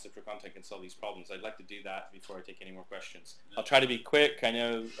how non-conceptual content can solve these problems. I'd like to do that before I take any more questions. I'll try to be quick. I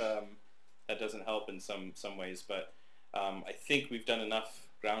know that doesn't help in some ways, but I think we've done enough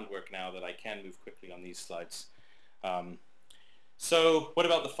groundwork now that I can move quickly on these slides. So what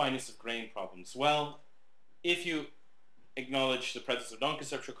about the fineness of grain problems? Well, if you acknowledge the presence of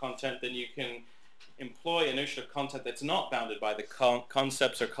non-conceptual content, then you can employ a notion of content that's not bounded by the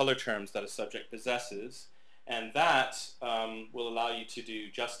concepts or color terms that a subject possesses, and that will allow you to do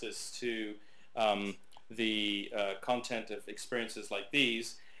justice to the content of experiences like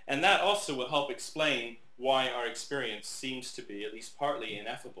these, and that also will help explain why our experience seems to be at least partly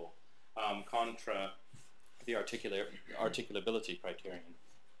ineffable, contra the articulability criterion.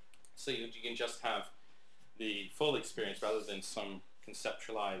 So you can just have the full experience rather than some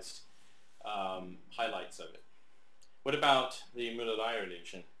conceptualized highlights of it. What about the Müller-Lyer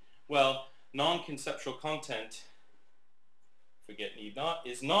illusion? Well, non-conceptual content, forget need not,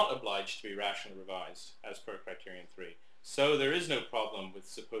 is not obliged to be rationally revised as per criterion 3. So there is no problem with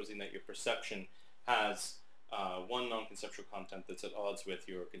supposing that your perception has one non-conceptual content that's at odds with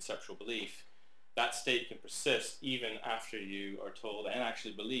your conceptual belief. That state can persist even after you are told and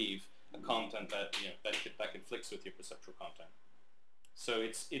actually believe a content that that conflicts with your perceptual content. So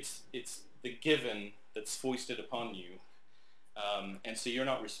it's the given that's foisted upon you, and so you're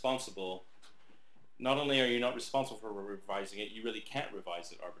not responsible. Not only are you not responsible for revising it, you really can't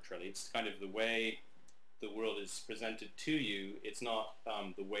revise it arbitrarily. It's kind of the way the world is presented to you. It's not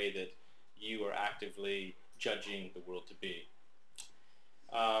the way that you are actively judging the world to be.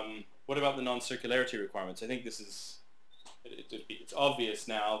 What about the non-circularity requirements? I think this is, it's obvious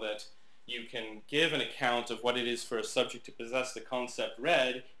now that you can give an account of what it is for a subject to possess the concept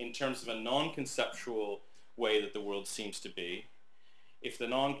read in terms of a non-conceptual way that the world seems to be. If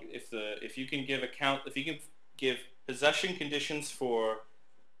you can give possession conditions for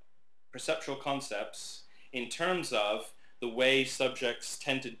perceptual concepts in terms of the way subjects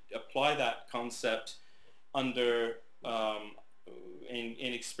tend to apply that concept under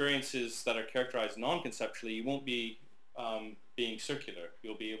in experiences that are characterized non-conceptually, you won't be being circular.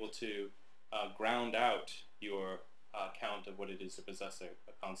 You'll be able to ground out your account of what it is to possess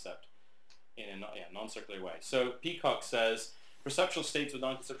a concept in a non-circular way. So Peacock says, perceptual states with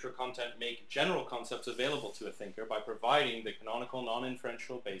non-conceptual content make general concepts available to a thinker by providing the canonical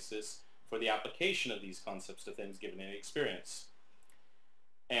non-inferential basis for the application of these concepts to things given in experience.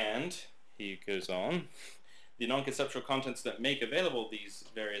 And he goes on, the non-conceptual contents that make available these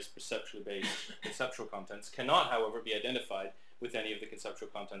various perceptually based conceptual contents cannot, however, be identified with any of the conceptual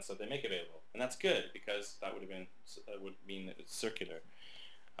contents that they make available. And that's good, because that would mean that it's circular.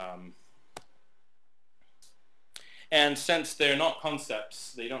 And since they're not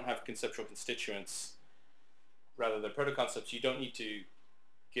concepts, they don't have conceptual constituents, rather they're proto-concepts, you don't need to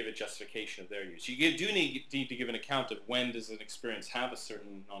give a justification of their use. You do need to give an account of when does an experience have a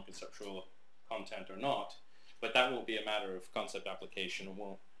certain non-conceptual content or not, but that won't be a matter of concept application and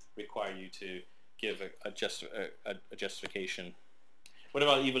won't require you to give a justification. What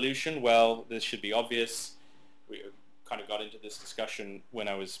about evolution? Well, this should be obvious. We kind of got into this discussion when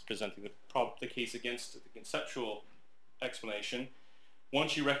I was presenting the case against the conceptual explanation.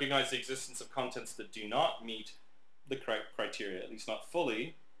 Once you recognize the existence of contents that do not meet the criteria, at least not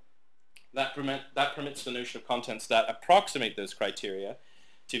fully, that permits the notion of contents that approximate those criteria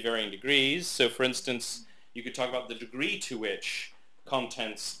to varying degrees. So for instance, you could talk about the degree to which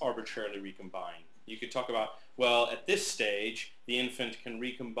contents arbitrarily recombine. You could talk about, well, at this stage, the infant can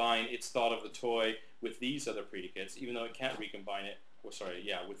recombine its thought of the toy with these other predicates, even though it can't recombine it, with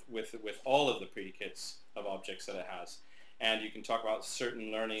all of the predicates of objects that it has. And you can talk about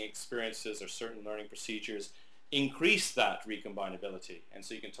certain learning experiences or certain learning procedures increase that recombinability. And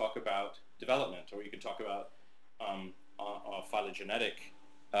so you can talk about development, or you can talk about phylogenetic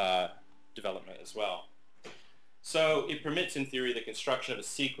development as well. So it permits, in theory, the construction of a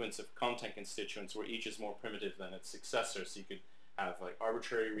sequence of content constituents where each is more primitive than its successor. So you could have like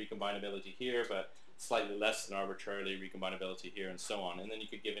arbitrary recombinability here, but slightly less than arbitrarily recombinability here, and so on. And then you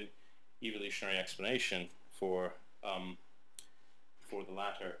could give an evolutionary explanation for the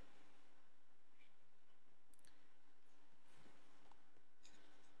latter.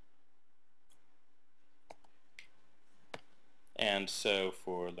 And so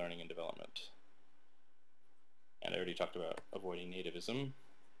for learning and development. And I already talked about avoiding nativism.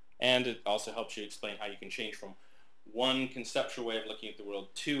 And it also helps you explain how you can change from one conceptual way of looking at the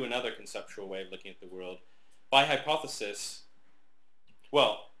world to another conceptual way of looking at the world. By hypothesis,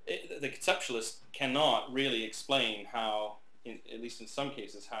 well, the conceptualist cannot really explain how, at least in some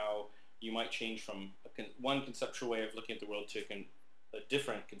cases, how you might change from one conceptual way of looking at the world to a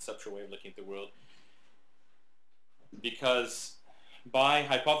different conceptual way of looking at the world. Because by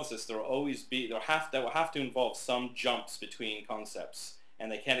hypothesis, there will have to involve some jumps between concepts,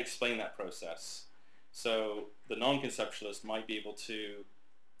 and they can't explain that process. So the non-conceptualist might be able to,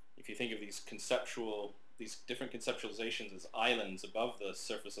 if you think of these different conceptualizations as islands above the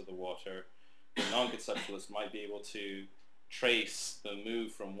surface of the water, the non-conceptualist might be able to trace the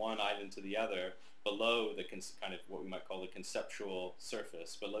move from one island to the other below the kind of what we might call the conceptual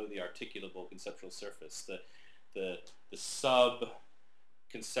surface, below the articulable conceptual surface, the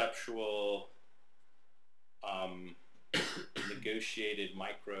sub-conceptual negotiated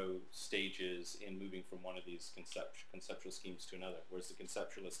micro stages in moving from one of these conceptual schemes to another, whereas the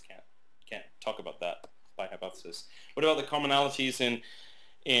conceptualist can't talk about that by hypothesis. What about the commonalities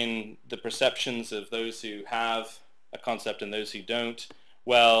in the perceptions of those who have a concept and those who don't?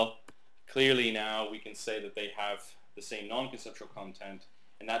 Well, clearly now we can say that they have the same non-conceptual content,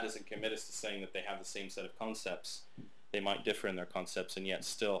 and that doesn't commit us to saying that they have the same set of concepts. They might differ in their concepts and yet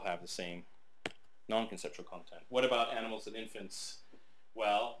still have the same non-conceptual content. What about animals and infants?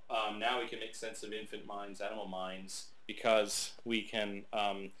 Well, now we can make sense of infant minds, animal minds, because we can,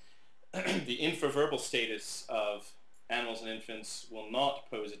 the infraverbal status of animals and infants will not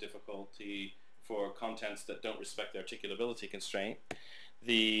pose a difficulty for contents that don't respect the articulability constraint.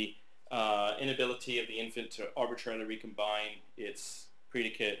 The inability of the infant to arbitrarily recombine its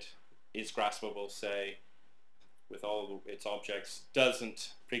predicate is graspable, say, with all its objects,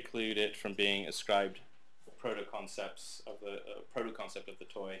 doesn't preclude it from being ascribed proto-concepts of the proto-concept of the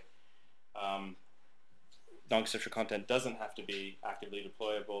toy. Non-conceptual content doesn't have to be actively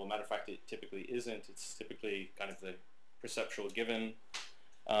deployable. Matter of fact, it typically isn't. It's typically kind of the perceptual given.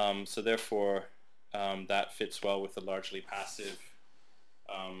 So therefore, that fits well with the largely passive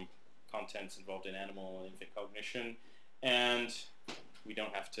contents involved in animal and infant cognition. And we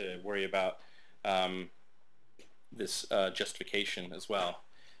don't have to worry about this justification as well.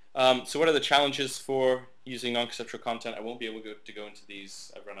 So what are the challenges for using non-conceptual content? I won't be able to go into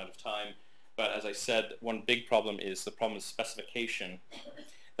these. I've run out of time. But as I said, one big problem is the problem of specification.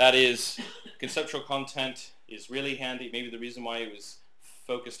 That is, conceptual content is really handy. Maybe the reason why it was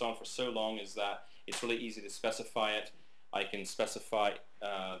focused on for so long is that it's really easy to specify it. I can specify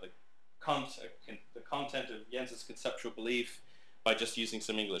the content of Jens's conceptual belief by just using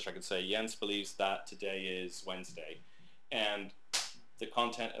some English. I could say Jens believes that today is Wednesday. And the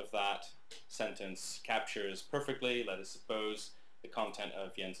content of that sentence captures perfectly, let us suppose, the content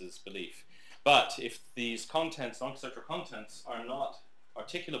of Jens's belief. But if these contents, non-conceptual contents, are not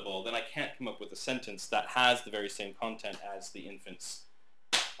articulable, then I can't come up with a sentence that has the very same content as the infant's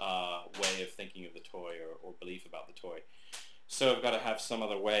way of thinking of the toy or belief about the toy. So I've got to have some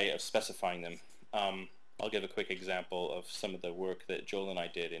other way of specifying them. I'll give a quick example of some of the work that Joel and I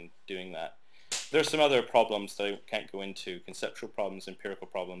did in doing that. There are some other problems that I can't go into, conceptual problems, empirical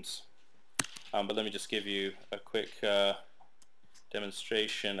problems. But let me just give you a quick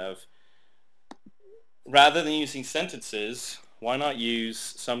demonstration of, rather than using sentences, why not use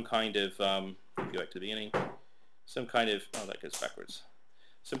some kind of, go back to the beginning, some kind of, oh, that goes backwards,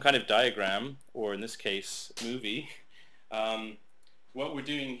 some kind of diagram, or in this case, movie. What we're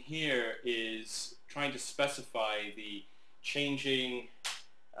doing here is trying to specify the changing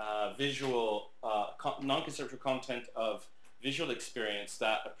visual, non-conceptual content of visual experience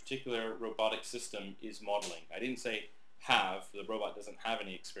that a particular robotic system is modeling. I didn't say have, the robot doesn't have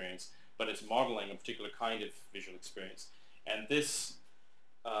any experience, but it's modeling a particular kind of visual experience. And this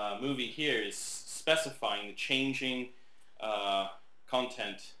movie here is specifying the changing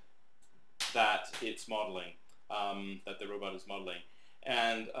content that it's modeling, that the robot is modeling.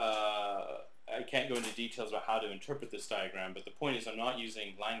 And I can't go into details about how to interpret this diagram, but the point is I'm not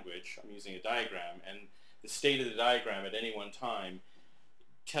using language, I'm using a diagram, and the state of the diagram at any one time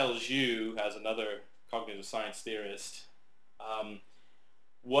tells you, as another cognitive science theorist,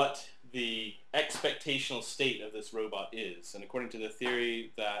 what the expectational state of this robot is. And according to the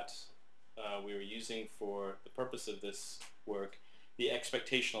theory that we were using for the purpose of this work, the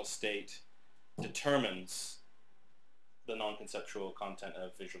expectational state determines the non-conceptual content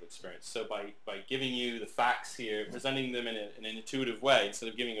of visual experience. So by giving you the facts here, presenting them in an intuitive way, instead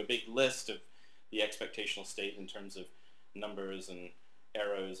of giving a big list of the expectational state in terms of numbers and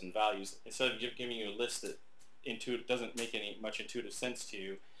arrows and values, instead of giving you a list that doesn't make much intuitive sense to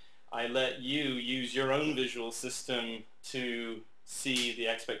you, I let you use your own visual system to see the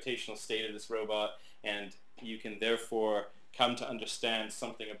expectational state of this robot, and you can therefore come to understand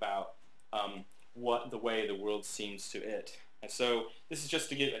something about what the way the world seems to it. And so this is just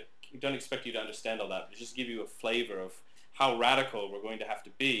to give, I don't expect you to understand all that, but just give you a flavor of how radical we're going to have to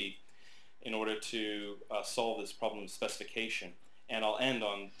be in order to solve this problem of specification. And I'll end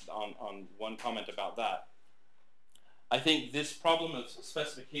on one comment about that. I think this problem of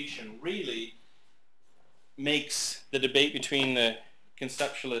specification really makes the debate between the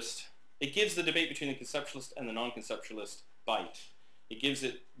conceptualist, it gives the debate between the conceptualist and the non-conceptualist bite. It gives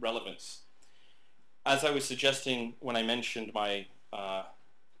it relevance. As I was suggesting when I mentioned my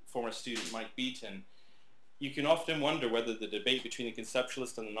former student Mike Beaton, you can often wonder whether the debate between the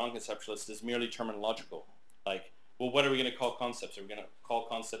conceptualist and the non-conceptualist is merely terminological. Like, well, what are we going to call concepts? Are we going to call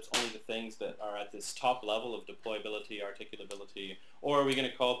concepts only the things that are at this top level of deployability, articulability, or are we going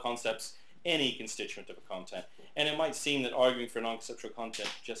to call concepts any constituent of a content? And it might seem that arguing for non-conceptual content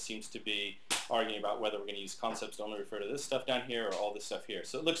just seems to be arguing about whether we're going to use concepts to only refer to this stuff down here or all this stuff here.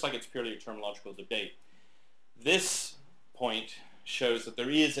 So it looks like it's purely a terminological debate. This point shows that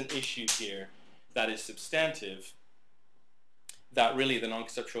there is an issue here that is substantive, that really the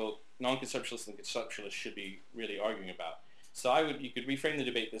non-conceptualist and conceptualist should be really arguing about. So you could reframe the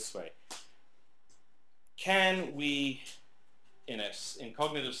debate this way. Can we, in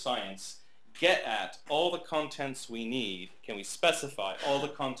cognitive science, get at all the contents we need? Can we specify all the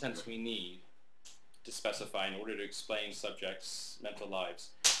contents we need to specify in order to explain subjects' mental lives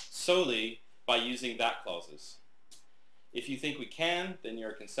solely by using that clauses? If you think we can, then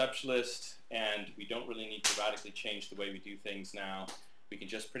you're a conceptualist, and we don't really need to radically change the way we do things now. We can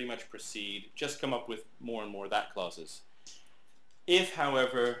just pretty much proceed, just come up with more and more that clauses. If,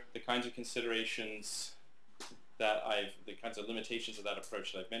 however, the kinds of considerations that the kinds of limitations of that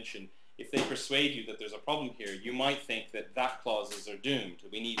approach that I've mentioned, if they persuade you that there's a problem here, you might think that that clauses are doomed.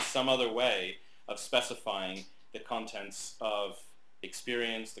 We need some other way of specifying the contents of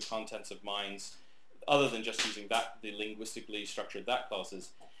experience, the contents of minds, other than just using the linguistically structured that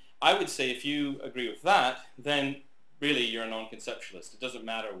clauses. I would say if you agree with that, then really you're a non-conceptualist. It doesn't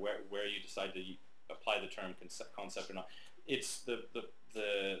matter where you decide to apply the term concept or not. It's the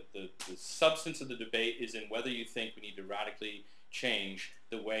substance of the debate is in whether you think we need to radically change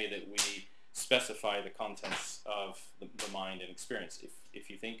the way that we specify the contents of the mind and experience. If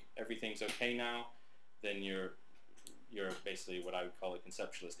you think everything's okay now, then you're basically what I would call a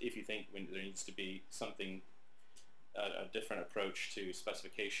conceptualist. If you think there needs to be something, a different approach to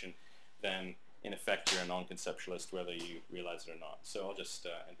specification, then in effect you're a non-conceptualist whether you realize it or not. So I'll just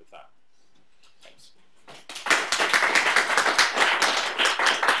end with that. Thanks.